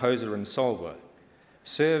between composer and solver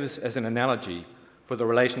serves as an analogy for the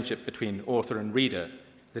relationship between author and reader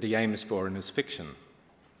that he aims for in his fiction.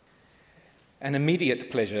 An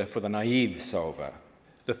immediate pleasure for the naive solver,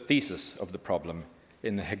 the thesis of the problem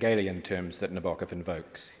in the Hegelian terms that Nabokov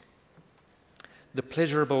invokes. The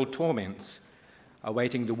pleasurable torments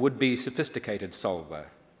awaiting the would-be sophisticated solver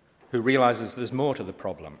who realizes there's more to the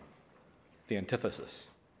problem, the antithesis.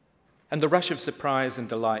 And the rush of surprise and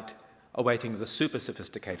delight awaiting the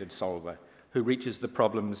super-sophisticated solver who reaches the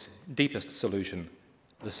problem's deepest solution,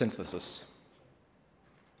 the synthesis.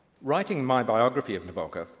 Writing my biography of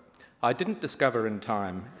Nabokov, I didn't discover in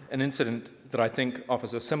time an incident that I think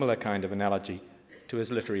offers a similar kind of analogy to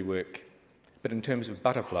his literary work, but in terms of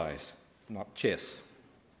butterflies, not chess.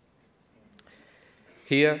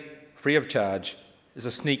 Here, free of charge, is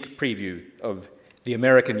a sneak preview of The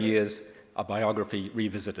American Years, a Biography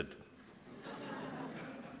Revisited.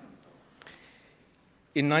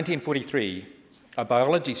 In 1943, a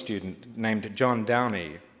biology student named John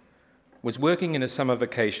Downey was working in a summer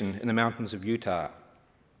vacation in the mountains of Utah.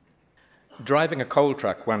 Driving a coal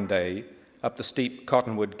truck one day up the steep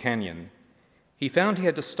Cottonwood Canyon, he found he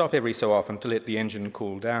had to stop every so often to let the engine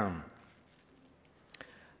cool down.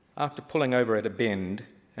 After pulling over at a bend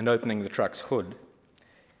and opening the truck's hood,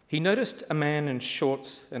 he noticed a man in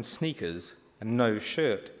shorts and sneakers and no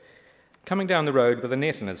shirt coming down the road with a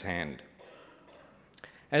net in his hand.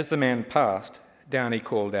 As the man passed, Downey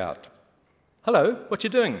called out, "Hello, what you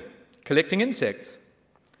doing? Collecting insects?"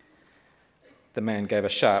 The man gave a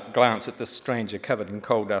sharp glance at this stranger covered in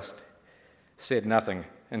coal dust, said nothing,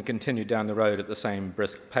 and continued down the road at the same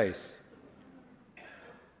brisk pace.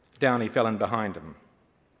 Downey fell in behind him.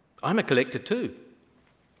 "I'm a collector too."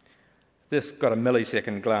 This got a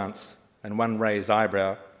millisecond glance and one raised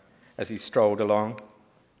eyebrow as he strolled along.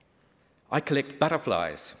 "I collect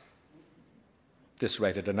butterflies." This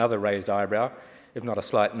rated another raised eyebrow, if not a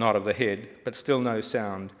slight nod of the head, but still no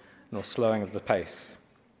sound nor slowing of the pace.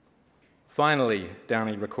 Finally,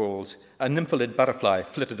 Downey recalls, a nymphalid butterfly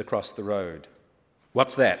flitted across the road.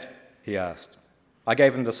 "What's that?" he asked. I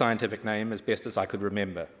gave him the scientific name as best as I could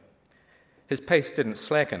remember. His pace didn't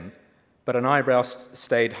slacken, but an eyebrow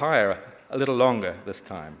stayed higher a little longer this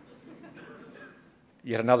time.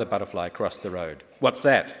 Yet another butterfly crossed the road. "What's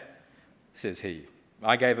that?" says he.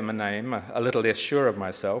 I gave him a name, a little less sure of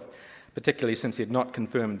myself, particularly since he had not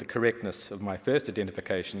confirmed the correctness of my first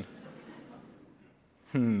identification.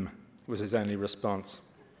 Was his only response.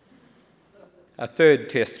 A third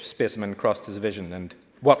test specimen crossed his vision, and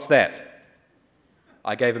 "What's that?"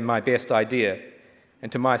 I gave him my best idea,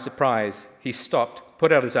 and to my surprise, he stopped,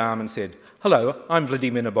 put out his arm, and said, "Hello, I'm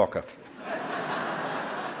Vladimir Nabokov."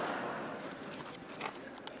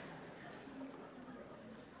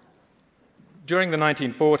 During the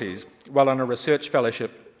 1940s, while on a research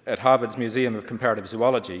fellowship at Harvard's Museum of Comparative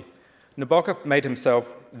Zoology, Nabokov made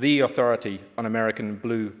himself the authority on American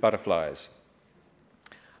blue butterflies.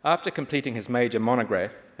 After completing his major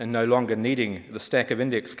monograph and no longer needing the stack of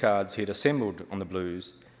index cards he had assembled on the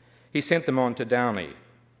blues, he sent them on to Downey.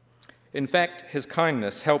 In fact, his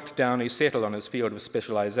kindness helped Downey settle on his field of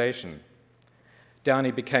specialization.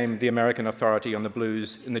 Downey became the American authority on the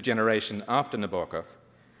blues in the generation after Nabokov,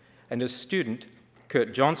 and his student,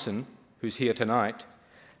 Kurt Johnson, who's here tonight,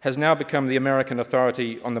 has now become the American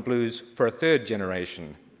authority on the blues for a third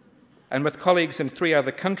generation. And with colleagues in 3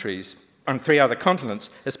 other countries, on 3 other continents,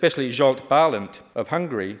 especially Zsolt Bálint of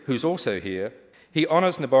Hungary, who's also here, he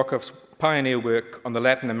honors Nabokov's pioneer work on the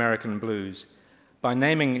Latin American blues by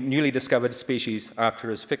naming newly discovered species after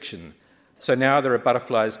his fiction. So now there are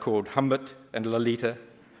butterflies called Humbert and Lolita,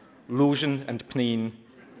 Luzhin and Pnin,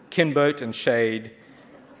 Kinbote and Shade,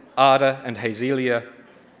 Ada and Hazelia,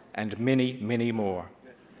 and many, many more.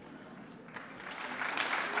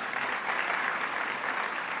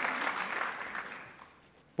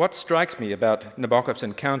 What strikes me about Nabokov's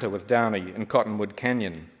encounter with Downey in Cottonwood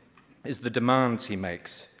Canyon is the demands he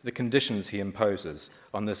makes, the conditions he imposes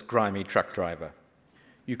on this grimy truck driver.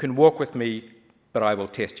 You can walk with me, but I will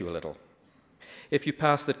test you a little. If you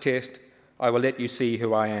pass the test, I will let you see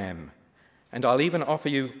who I am, and I'll even offer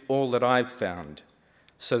you all that I've found,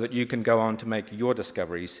 so that you can go on to make your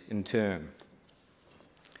discoveries in turn.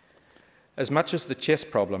 As much as the chess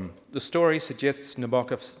problem, the story suggests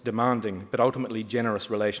Nabokov's demanding but ultimately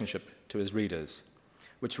generous relationship to his readers,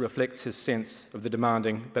 which reflects his sense of the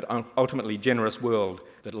demanding but ultimately generous world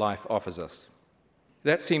that life offers us.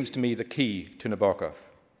 That seems to me the key to Nabokov.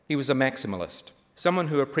 He was a maximalist, someone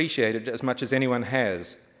who appreciated as much as anyone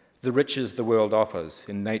has the riches the world offers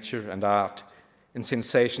in nature and art, in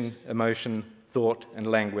sensation, emotion, thought and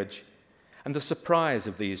language, and the surprise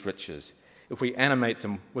of these riches if we animate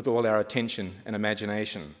them with all our attention and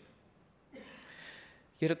imagination.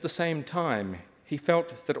 Yet at the same time, he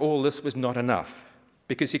felt that all this was not enough,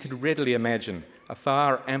 because he could readily imagine a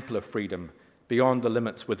far ampler freedom beyond the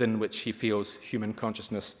limits within which he feels human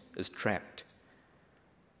consciousness is trapped.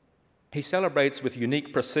 He celebrates with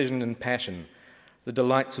unique precision and passion the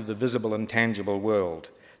delights of the visible and tangible world,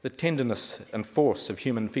 the tenderness and force of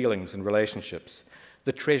human feelings and relationships,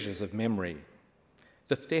 the treasures of memory,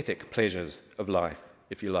 the thetic pleasures of life,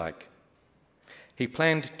 if you like. He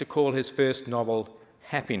planned to call his first novel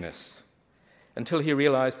Happiness, until he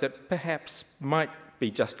realized that perhaps might be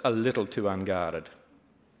just a little too unguarded.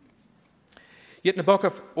 Yet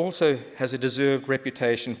Nabokov also has a deserved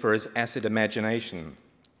reputation for his acid imagination,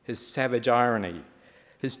 his savage irony,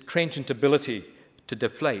 his trenchant ability to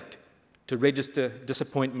deflate, to register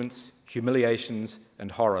disappointments, humiliations,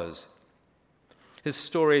 and horrors. His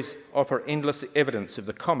stories offer endless evidence of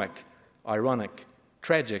the comic, ironic,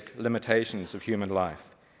 tragic limitations of human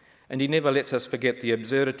life, and he never lets us forget the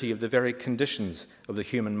absurdity of the very conditions of the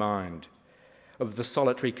human mind, of the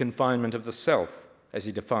solitary confinement of the self, as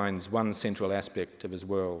he defines one central aspect of his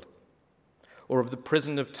world, or of the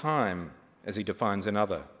prison of time, as he defines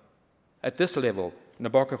another. At this level,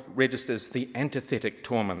 Nabokov registers the antithetic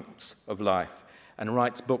torments of life and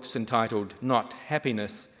writes books entitled not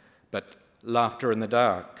Happiness, but Laughter in the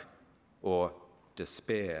Dark, or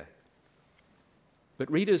Despair. But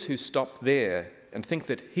readers who stop there and think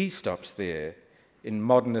that he stops there in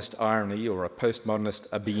modernist irony or a postmodernist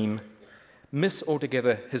abeam miss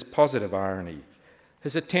altogether his positive irony,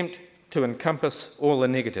 his attempt to encompass all the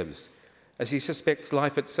negatives, as he suspects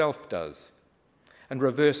life itself does, and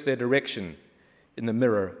reverse their direction in the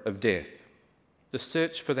mirror of death. The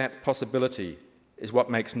search for that possibility is what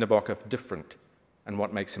makes Nabokov different and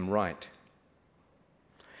what makes him right.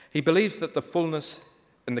 He believes that the fullness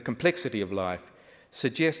and the complexity of life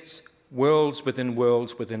suggests worlds within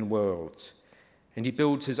worlds within worlds, and he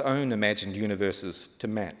builds his own imagined universes to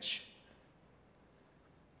match.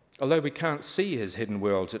 Although we can't see his hidden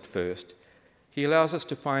worlds at first, he allows us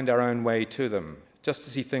to find our own way to them, just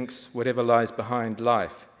as he thinks whatever lies behind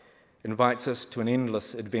life invites us to an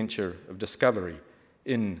endless adventure of discovery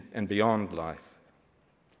in and beyond life.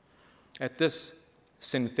 At this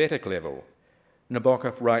synthetic level,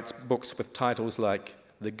 Nabokov writes books with titles like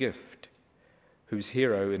The Gift, whose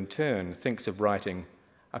hero in turn thinks of writing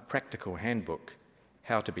a practical handbook,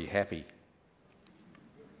 How to Be Happy.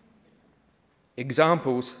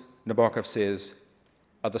 Examples, Nabokov says,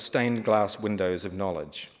 are the stained glass windows of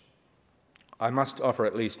knowledge. I must offer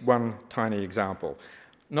at least one tiny example,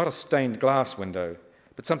 not a stained glass window,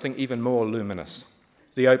 but something even more luminous,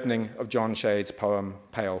 the opening of John Shade's poem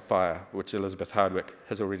Pale Fire, which Elizabeth Hardwick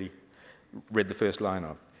has already read the first line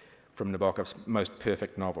of, from Nabokov's most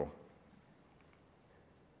perfect novel.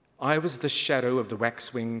 I was the shadow of the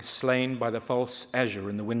waxwing slain by the false azure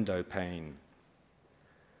in the window pane.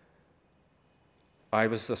 I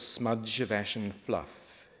was the smudge of ashen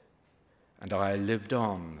fluff, and I lived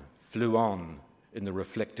on, flew on in the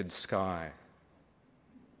reflected sky.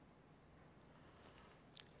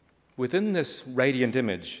 Within this radiant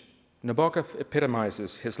image, Nabokov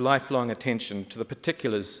epitomizes his lifelong attention to the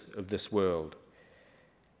particulars of this world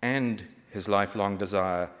and his lifelong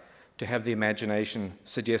desire to have the imagination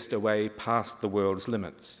suggest a way past the world's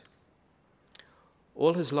limits.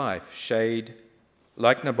 All his life, Shade,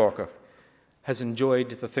 like Nabokov, has enjoyed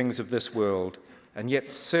the things of this world and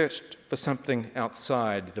yet searched for something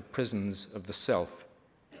outside the prisons of the self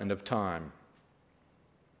and of time.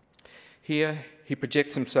 Here, he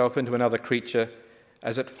projects himself into another creature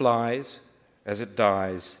as it flies, as it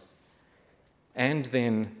dies, and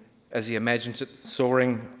then as he imagines it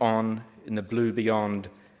soaring on in the blue beyond,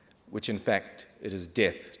 which in fact it is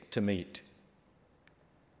death to meet.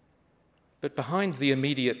 But behind the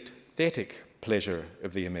immediate thetic pleasure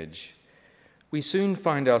of the image, we soon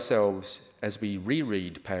find ourselves, as we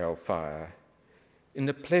reread Pale Fire, in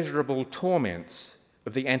the pleasurable torments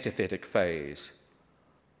of the antithetic phase,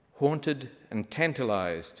 haunted and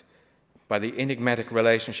tantalized by the enigmatic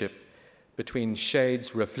relationship between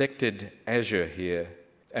Shade's reflected azure here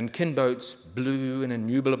and Kinbote's blue and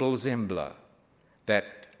innumerable Zembla,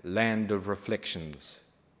 that land of reflections.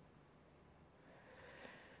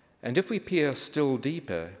 And if we peer still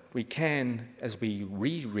deeper, we can, as we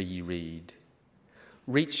reread,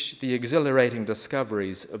 reach the exhilarating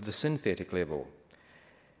discoveries of the synthetic level,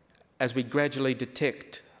 as we gradually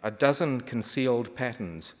detect a dozen concealed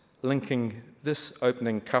patterns linking this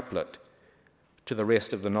opening couplet to the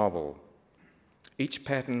rest of the novel, each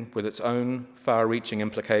pattern with its own far-reaching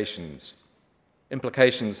implications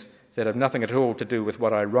that have nothing at all to do with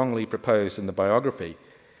what I wrongly proposed in the biography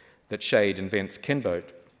that Shade invents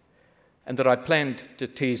Kinbote, and that I planned to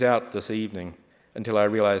tease out this evening until I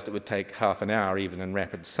realized it would take half an hour even in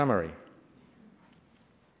rapid summary.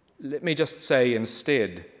 Let me just say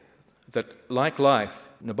instead that, like life,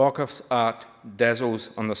 Nabokov's art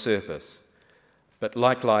dazzles on the surface, but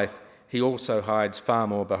like life, he also hides far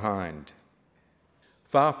more behind.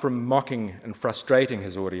 Far from mocking and frustrating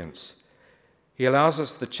his audience, he allows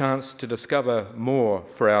us the chance to discover more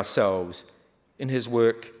for ourselves in his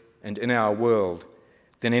work and in our world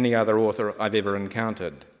than any other author I've ever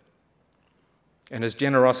encountered. And his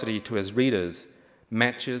generosity to his readers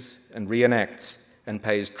matches and reenacts and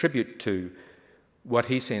pays tribute to what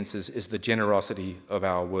he senses is the generosity of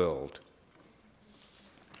our world.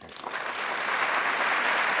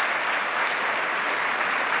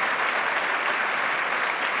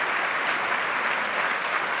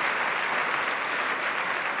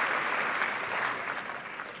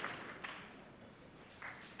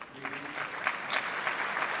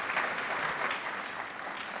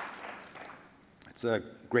 It's a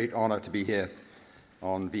great honor to be here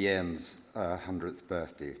on VN's 100th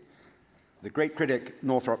birthday. The great critic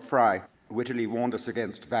Northrop Frye wittily warned us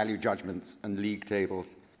against value judgments and league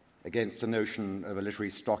tables, against the notion of a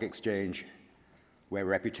literary stock exchange where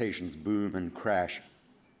reputations boom and crash.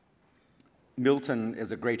 Milton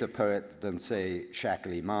is a greater poet than, say,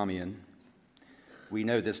 Shackley Marmion. We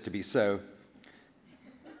know this to be so,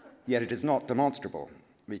 yet it is not demonstrable.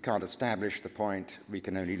 We can't establish the point, we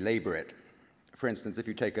can only labor it. For instance, if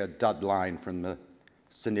you take a dud line from the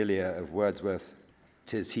Senilia of Wordsworth,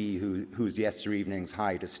 "'Tis he whose yester evenings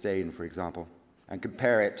high disdain," for example, and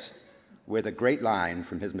compare it with a great line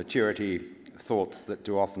from his maturity, "Thoughts that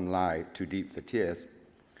do often lie too deep for tears,"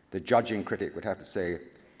 the judging critic would have to say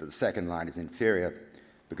that the second line is inferior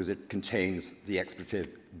because it contains the expletive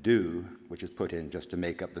 "do," which is put in just to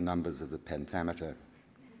make up the numbers of the pentameter.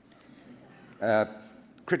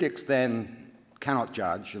 Critics then cannot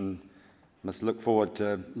judge and must look forward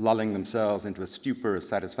to lulling themselves into a stupor of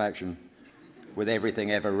satisfaction with everything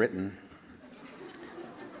ever written.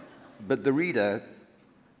 But the reader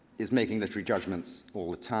is making literary judgments all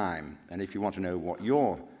the time, and if you want to know what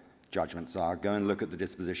your judgments are, go and look at the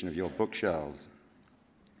disposition of your bookshelves.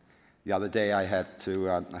 The other day I had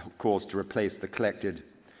to cause to replace the collected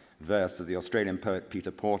verse of the Australian poet Peter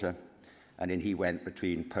Porter, and in he went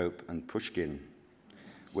between Pope and Pushkin,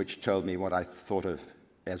 which told me what I thought of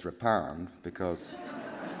Ezra Pound, because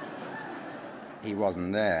he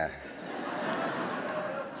wasn't there.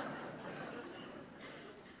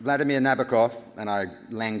 Vladimir Nabokov, and I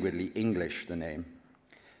languidly English the name,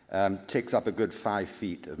 takes up a good 5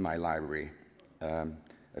 feet of my library, a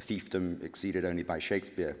fiefdom exceeded only by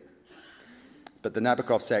Shakespeare. But the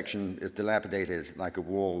Nabokov section is dilapidated like a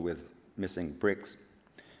wall with missing bricks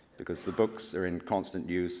because the books are in constant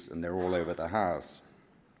use and they're all over the house.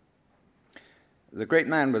 The great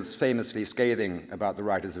man was famously scathing about the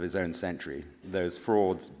writers of his own century, those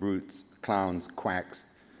frauds, brutes, clowns, quacks,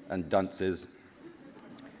 and dunces.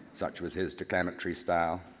 Such was his declamatory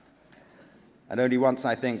style. And only once,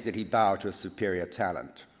 I think, did he bow to a superior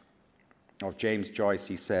talent. Of James Joyce,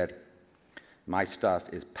 he said, "My stuff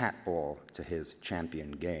is patball to his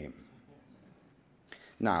champion game."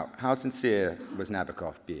 Now, how sincere was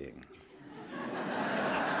Nabokov being?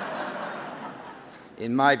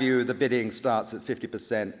 In my view, the bidding starts at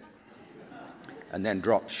 50% and then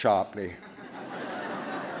drops sharply.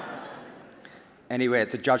 Anyway,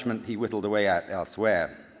 it's a judgment he whittled away at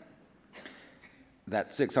elsewhere. That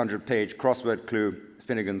 600-page crossword clue,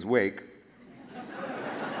 Finnegan's Wake,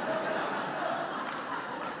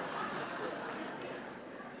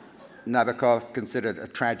 Nabokov considered a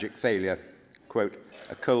tragic failure, quote,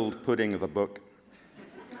 "a cold pudding of a book,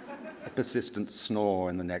 a persistent snore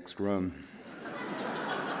in the next room."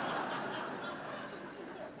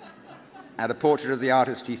 And a portrait of the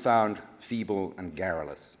artist he found feeble and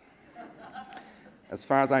garrulous. As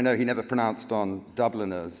far as I know, he never pronounced on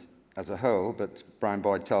Dubliners as a whole, but Brian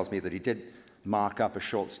Boyd tells me that he did mark up a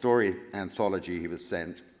short story anthology he was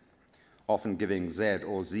sent, often giving Z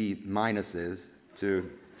or Z minuses to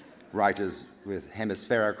writers with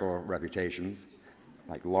hemispherical reputations,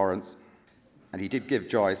 like Lawrence, and he did give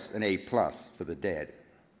Joyce an A+ for The Dead.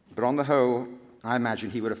 But on the whole, I imagine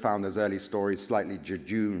he would have found those early stories slightly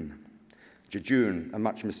jejune. Jejune, a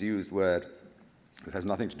much misused word that has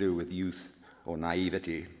nothing to do with youth or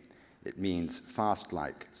naivety. It means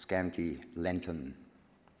fast-like, scanty, Lenten,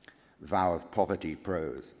 vow of poverty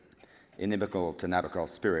prose, inimical to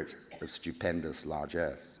Nabokov's spirit of stupendous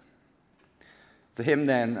largesse. For him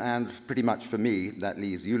then, and pretty much for me, that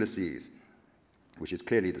leaves Ulysses, which is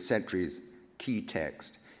clearly the century's key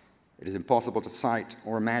text. It is impossible to cite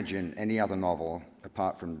or imagine any other novel,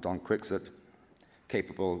 apart from Don Quixote,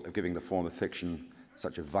 capable of giving the form of fiction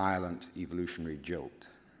such a violent evolutionary jolt.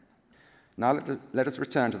 Now let us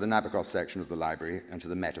return to the Nabokov section of the library and to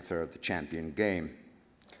the metaphor of the champion game.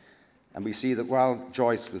 And we see that while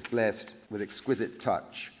Joyce was blessed with exquisite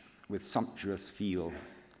touch, with sumptuous feel,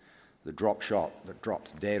 the drop shot that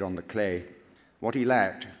drops dead on the clay, what he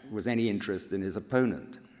lacked was any interest in his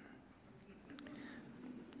opponent.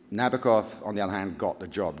 Nabokov, on the other hand, got the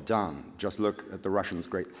job done. Just look at the Russian's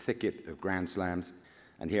great thicket of grand slams,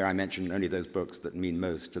 and here I mention only those books that mean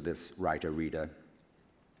most to this writer-reader.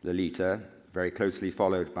 Lolita, very closely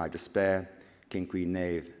followed by Despair, King, Queen,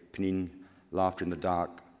 Knave, Pnin, Laughter in the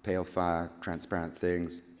Dark, Pale Fire, Transparent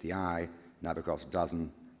Things, The Eye, Nabokov's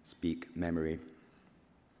Dozen, Speak, Memory.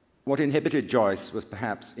 What inhibited Joyce was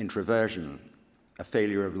perhaps introversion, a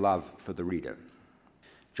failure of love for the reader.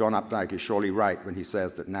 John Updike is surely right when he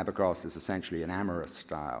says that Nabokov's is essentially an amorous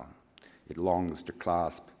style. It longs to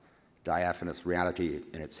clasp diaphanous reality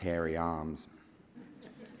in its hairy arms.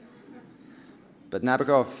 But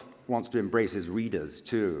Nabokov wants to embrace his readers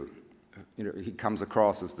too. He comes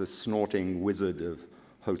across as the snorting wizard of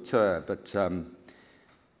hauteur,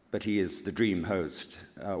 but he is the dream host,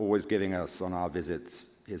 always giving us on our visits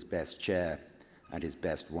his best chair and his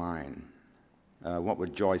best wine. What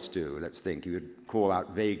would Joyce do? Let's think. He would call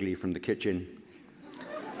out vaguely from the kitchen,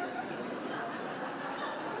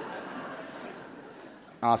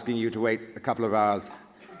 asking you to wait a couple of hours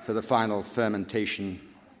for the final fermentation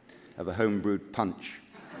of a home-brewed punch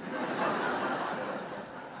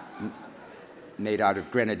made out of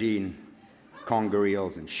grenadine, conger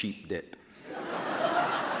eels, and sheep dip.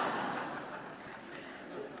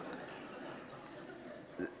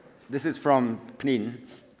 This is from Pnin,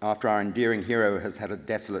 after our endearing hero has had a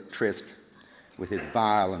desolate tryst with his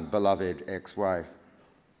vile and beloved ex-wife.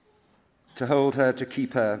 To hold her, to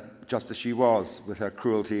keep her just as she was, with her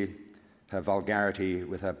cruelty, her vulgarity,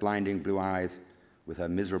 with her blinding blue eyes, with her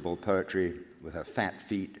miserable poetry, with her fat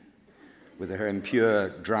feet, with her impure,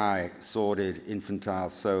 dry, sordid, infantile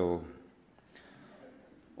soul.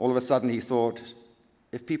 All of a sudden he thought,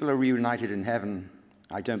 if people are reunited in heaven,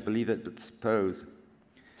 I don't believe it, but suppose,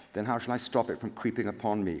 then how shall I stop it from creeping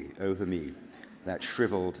upon me, over me, that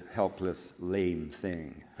shriveled, helpless, lame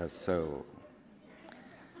thing, her soul?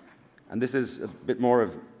 And this is a bit more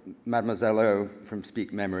of Mademoiselle O from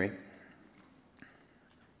Speak Memory.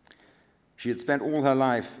 She had spent all her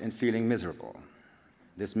life in feeling miserable.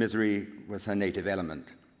 This misery was her native element.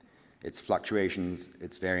 Its fluctuations,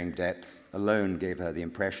 its varying depths, alone gave her the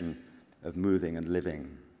impression of moving and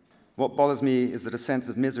living. What bothers me is that a sense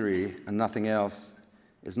of misery and nothing else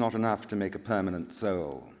is not enough to make a permanent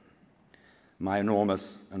soul. my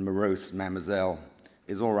enormous and morose mademoiselle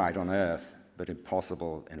is all right on earth, but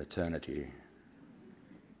impossible in eternity.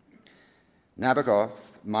 Nabokov,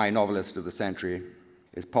 my novelist of the century,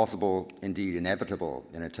 is possible, indeed inevitable,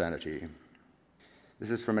 in eternity.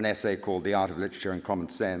 This is from an essay called The Art of Literature and Common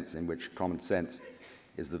Sense, in which common sense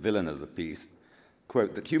is the villain of the piece.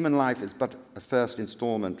 Quote, that human life is but a first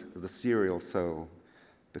installment of the serial soul,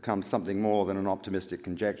 becomes something more than an optimistic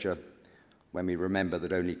conjecture when we remember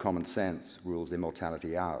that only common sense rules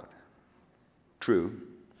immortality out. True,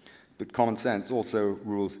 but common sense also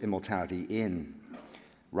rules immortality in.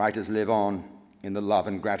 Writers live on in the love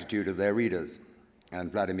and gratitude of their readers,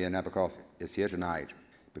 and Vladimir Nabokov is here tonight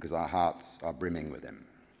because our hearts are brimming with him.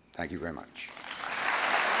 Thank you very much.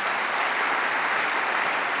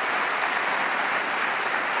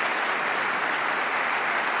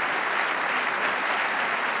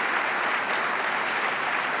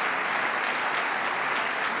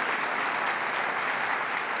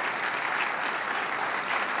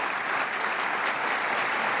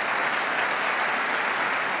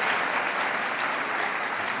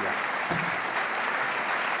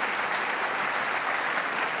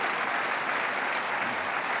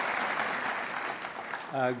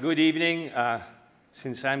 Good evening.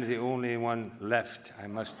 Since I'm the only one left, I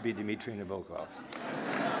must be Dmitri Nabokov.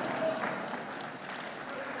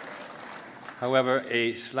 However,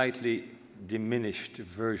 a slightly diminished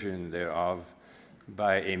version thereof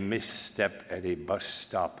by a misstep at a bus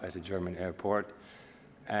stop at a German airport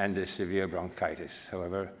and a severe bronchitis.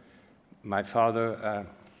 However, my father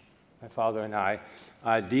and I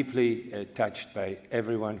are deeply touched by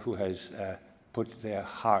everyone who has put their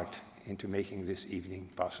heart into making this evening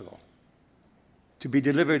possible. To be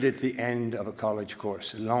delivered at the end of a college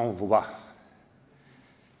course, l'envoi.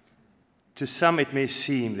 To some, it may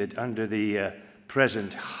seem that under the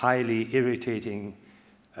present highly irritating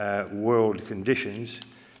world conditions,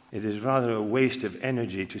 it is rather a waste of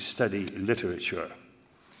energy to study literature,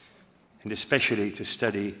 and especially to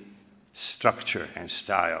study structure and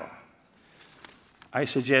style. I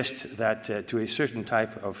suggest that to a certain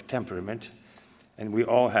type of temperament, and we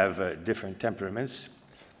all have different temperaments,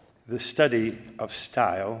 the study of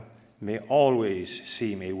style may always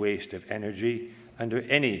seem a waste of energy under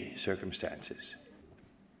any circumstances.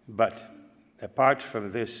 But apart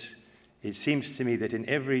from this, it seems to me that in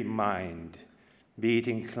every mind, be it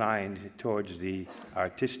inclined towards the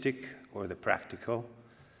artistic or the practical,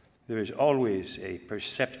 there is always a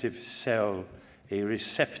perceptive cell, a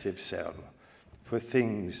receptive cell for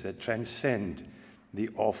things that transcend the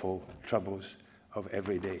awful troubles of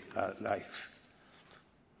everyday life.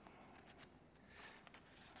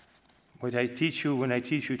 What I teach you when I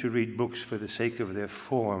teach you to read books for the sake of their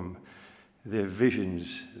form, their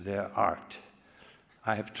visions, their art,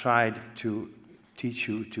 I have tried to teach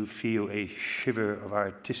you to feel a shiver of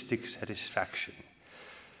artistic satisfaction,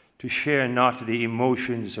 to share not the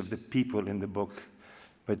emotions of the people in the book,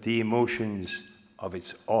 but the emotions of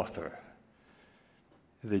its author,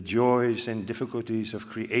 the joys and difficulties of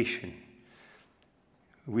creation.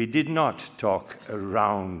 We did not talk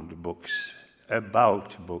around books,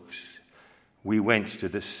 about books. We went to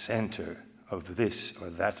the center of this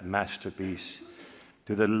or that masterpiece,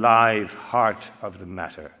 to the live heart of the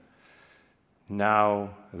matter.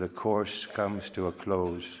 Now the course comes to a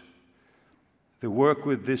close. The work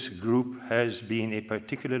with this group has been a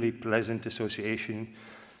particularly pleasant association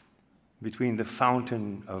between the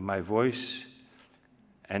fountain of my voice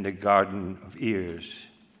and a garden of ears.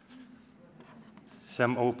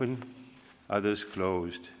 Some open, others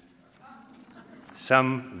closed.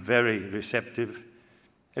 Some very receptive,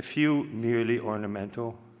 a few merely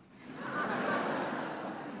ornamental.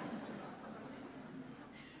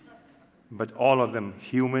 But all of them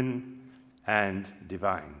human and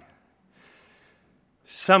divine.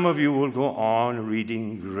 Some of you will go on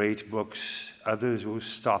reading great books. Others will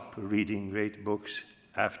stop reading great books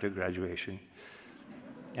after graduation.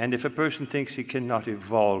 And if a person thinks he cannot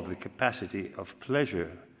evolve the capacity of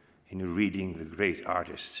pleasure in reading the great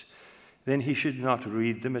artists, then he should not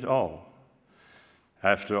read them at all.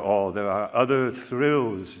 After all, there are other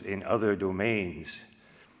thrills in other domains.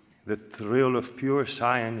 The thrill of pure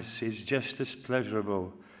science is just as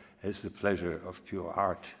pleasurable as the pleasure of pure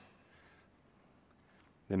art.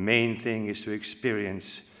 The main thing is to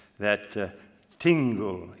experience that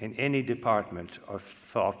tingle in any department of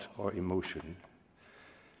thought or emotion.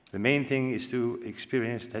 The main thing is to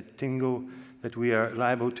experience that tingle that we are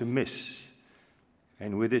liable to miss,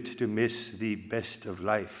 and with it to miss the best of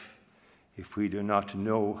life if we do not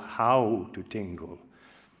know how to tingle,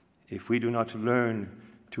 if we do not learn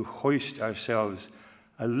to hoist ourselves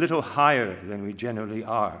a little higher than we generally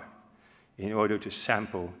are, in order to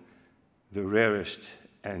sample the rarest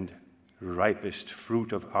and ripest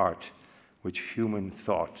fruit of art which human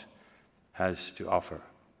thought has to offer.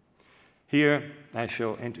 Here, I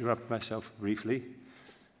shall interrupt myself briefly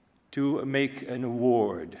to make an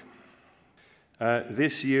award.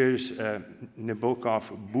 This year's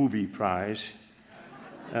Nabokov Booby Prize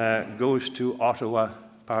goes to Ottawa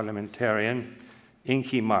parliamentarian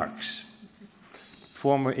Inky Marks,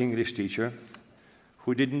 former English teacher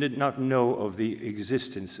who did not know of the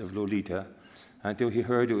existence of Lolita until he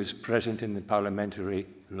heard it was present in the parliamentary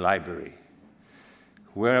library,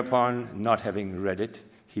 whereupon, not having read it,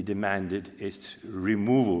 he demanded its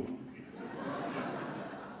removal.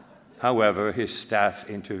 However, his staff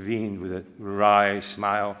intervened with a wry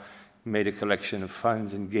smile, made a collection of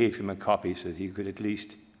funds, and gave him a copy so that he could at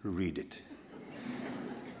least read it.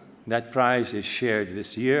 That prize is shared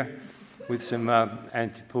this year with some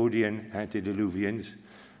Antipodean antediluvians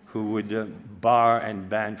who would bar and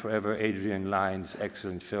ban forever Adrian Lyne's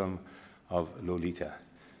excellent film of Lolita.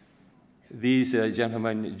 These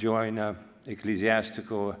gentlemen join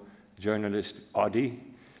ecclesiastical journalist Oddy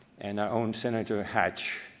and our own Senator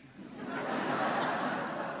Hatch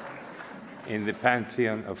in the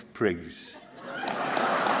pantheon of prigs.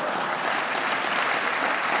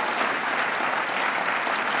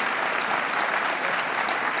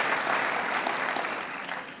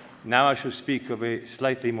 Now I shall speak of a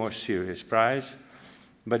slightly more serious prize,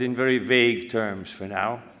 but in very vague terms for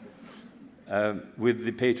now. With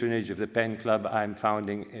the patronage of the Pen Club, I'm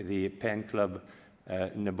founding the Pen Club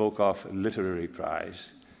Nabokov Literary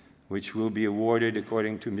Prize, which will be awarded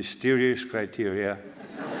according to mysterious criteria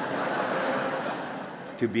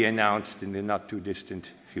to be announced in the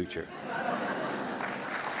not-too-distant future.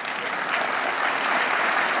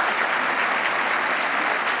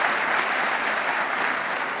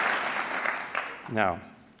 Now,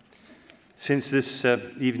 since this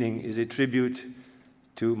evening is a tribute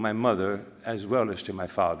to my mother as well as to my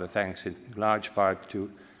father, thanks in large part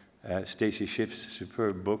to Stacy Schiff's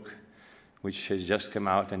superb book, which has just come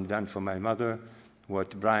out and done for my mother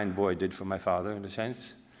what Brian Boyd did for my father, in a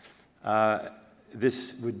sense,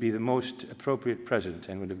 this would be the most appropriate present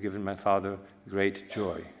and would have given my father great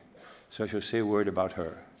joy. So I shall say a word about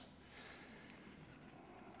her.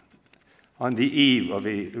 On the eve of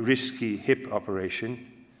a risky hip operation,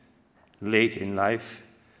 late in life,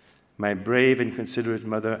 my brave and considerate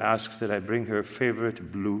mother asks that I bring her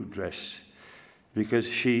favorite blue dress because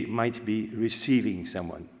she might be receiving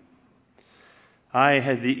someone. I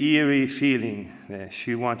had the eerie feeling that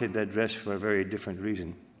she wanted that dress for a very different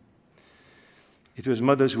reason. It was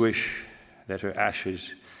Mother's wish that her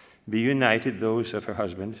ashes be united those of her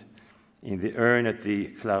husband in the urn at the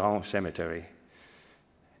Clarence Cemetery.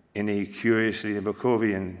 In a curiously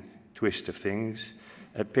Nabokovian twist of things,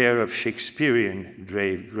 a pair of Shakespearean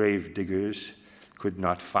grave diggers could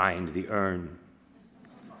not find the urn.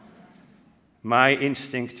 My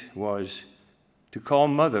instinct was to call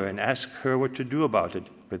Mother and ask her what to do about it,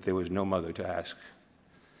 but there was no mother to ask.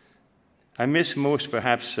 I miss most,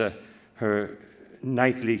 perhaps, her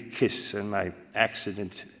nightly kiss on my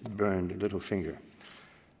accident-burned little finger,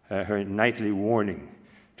 her nightly warning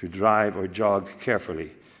to drive or jog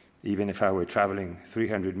carefully, even if I were traveling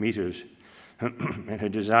 300 meters, and her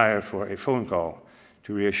desire for a phone call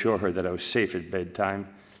to reassure her that I was safe at bedtime,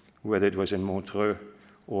 whether it was in Montreux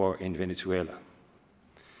or in Venezuela.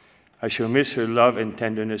 I shall miss her love and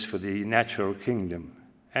tenderness for the natural kingdom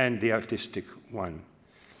and the artistic one,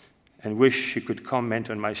 and wish she could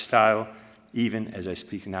comment on my style even as I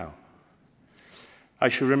speak now. I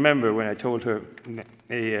shall remember when I told her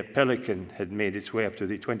a pelican had made its way up to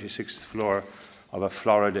the 26th floor of a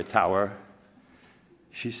Florida tower.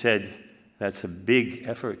 She said, "That's a big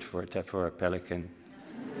effort for a pelican."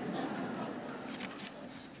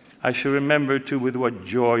 I shall remember, too, with what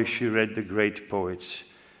joy she read the great poets,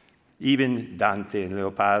 even Dante and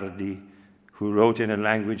Leopardi, who wrote in a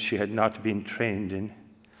language she had not been trained in.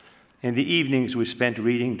 In the evenings we spent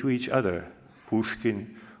reading to each other,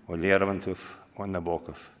 Pushkin or Lermontov or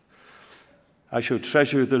Nabokov. I shall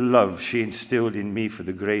treasure the love she instilled in me for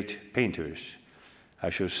the great painters. I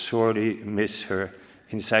shall sorely miss her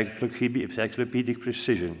encyclopedic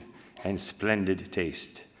precision and splendid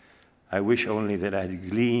taste. I wish only that I had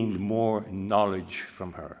gleaned more knowledge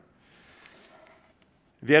from her.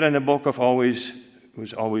 Vera Nabokov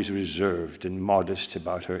was always reserved and modest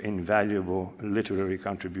about her invaluable literary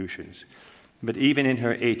contributions. But even in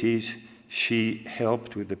her 80s, she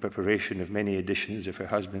helped with the preparation of many editions of her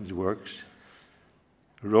husband's works,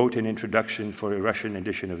 wrote an introduction for a Russian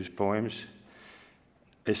edition of his poems,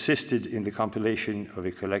 assisted in the compilation of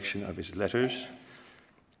a collection of his letters,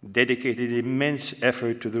 dedicated immense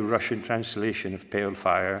effort to the Russian translation of Pale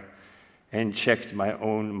Fire, and checked my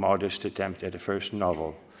own modest attempt at a first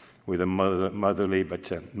novel with a motherly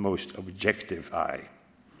but most objective eye.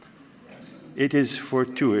 It is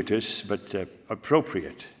fortuitous but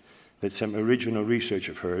appropriate that some original research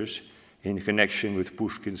of hers in connection with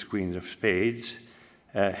Pushkin's Queen of Spades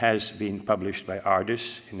has been published by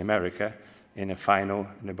Ardis in America in a final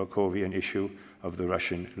Nabokovian issue of the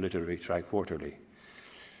Russian Literary Tri-Quarterly.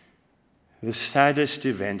 The saddest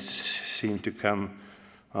events seem to come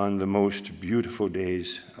on the most beautiful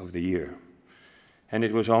days of the year, and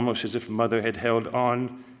it was almost as if Mother had held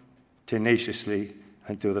on tenaciously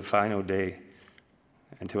until the final day,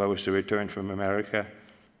 until I was to return from America,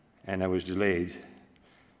 and I was delayed.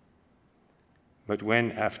 But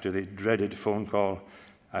when, after the dreaded phone call,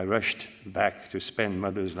 I rushed back to spend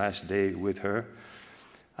Mother's last day with her,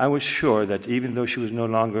 I was sure that even though she was no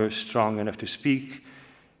longer strong enough to speak,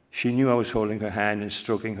 she knew I was holding her hand and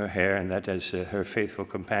stroking her hair, and that, as her faithful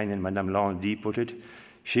companion, Madame Landy, put it,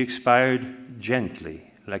 she expired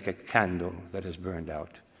gently, like a candle that has burned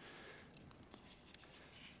out.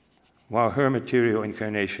 While her material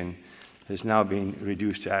incarnation has now been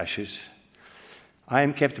reduced to ashes, I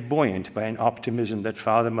am kept buoyant by an optimism that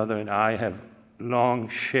Father, Mother, and I have long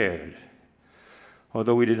shared.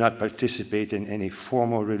 Although we did not participate in any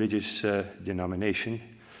formal religious denomination,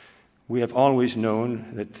 we have always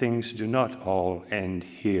known that things do not all end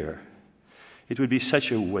here. It would be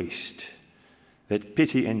such a waste that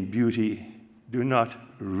pity and beauty do not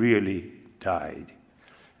really die,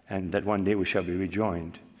 and that one day we shall be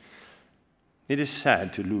rejoined. It is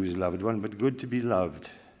sad to lose a loved one, but good to be loved.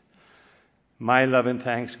 My love and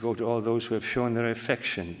thanks go to all those who have shown their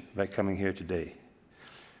affection by coming here today.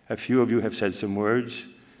 A few of you have said some words,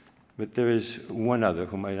 but there is one other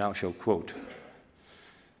whom I now shall quote.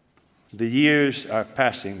 The years are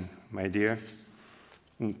passing, my dear,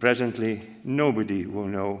 and presently nobody will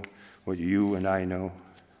know what you and I know.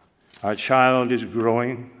 Our child is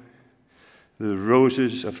growing. The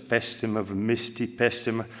roses of Pestum, of misty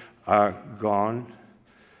Pestum, are gone.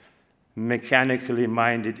 Mechanically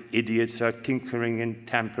minded idiots are tinkering and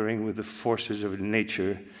tampering with the forces of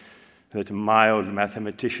nature that mild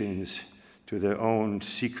mathematicians, to their own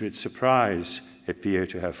secret surprise, appear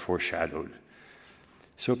to have foreshadowed.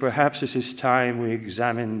 So perhaps it is time we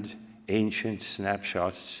examined ancient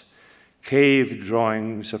snapshots, cave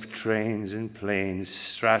drawings of trains and planes,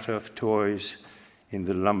 strata of toys in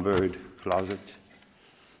the lumbered closet.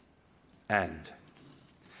 And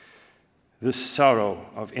the sorrow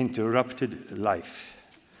of interrupted life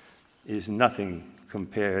is nothing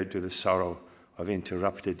compared to the sorrow of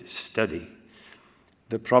interrupted study.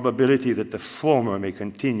 The probability that the former may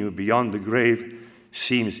continue beyond the grave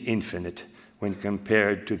seems infinite when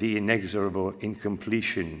compared to the inexorable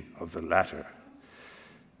incompletion of the latter.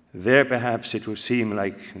 There perhaps it will seem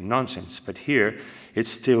like nonsense, but here it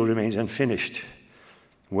still remains unfinished.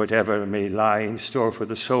 Whatever may lie in store for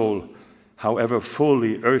the soul, however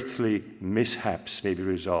fully earthly mishaps may be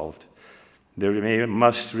resolved, there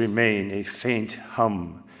must remain a faint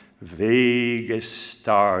hum, vague as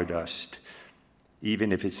stardust,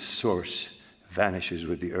 even if its source vanishes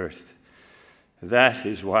with the earth. That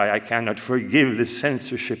is why I cannot forgive the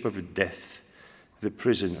censorship of death, the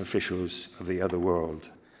prison officials of the other world.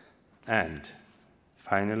 And,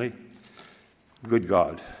 finally, good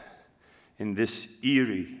God, in this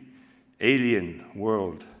eerie, alien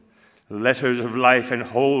world, letters of life and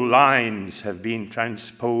whole lines have been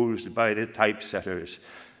transposed by the typesetters.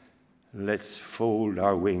 Let's fold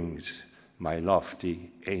our wings, my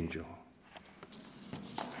lofty angel.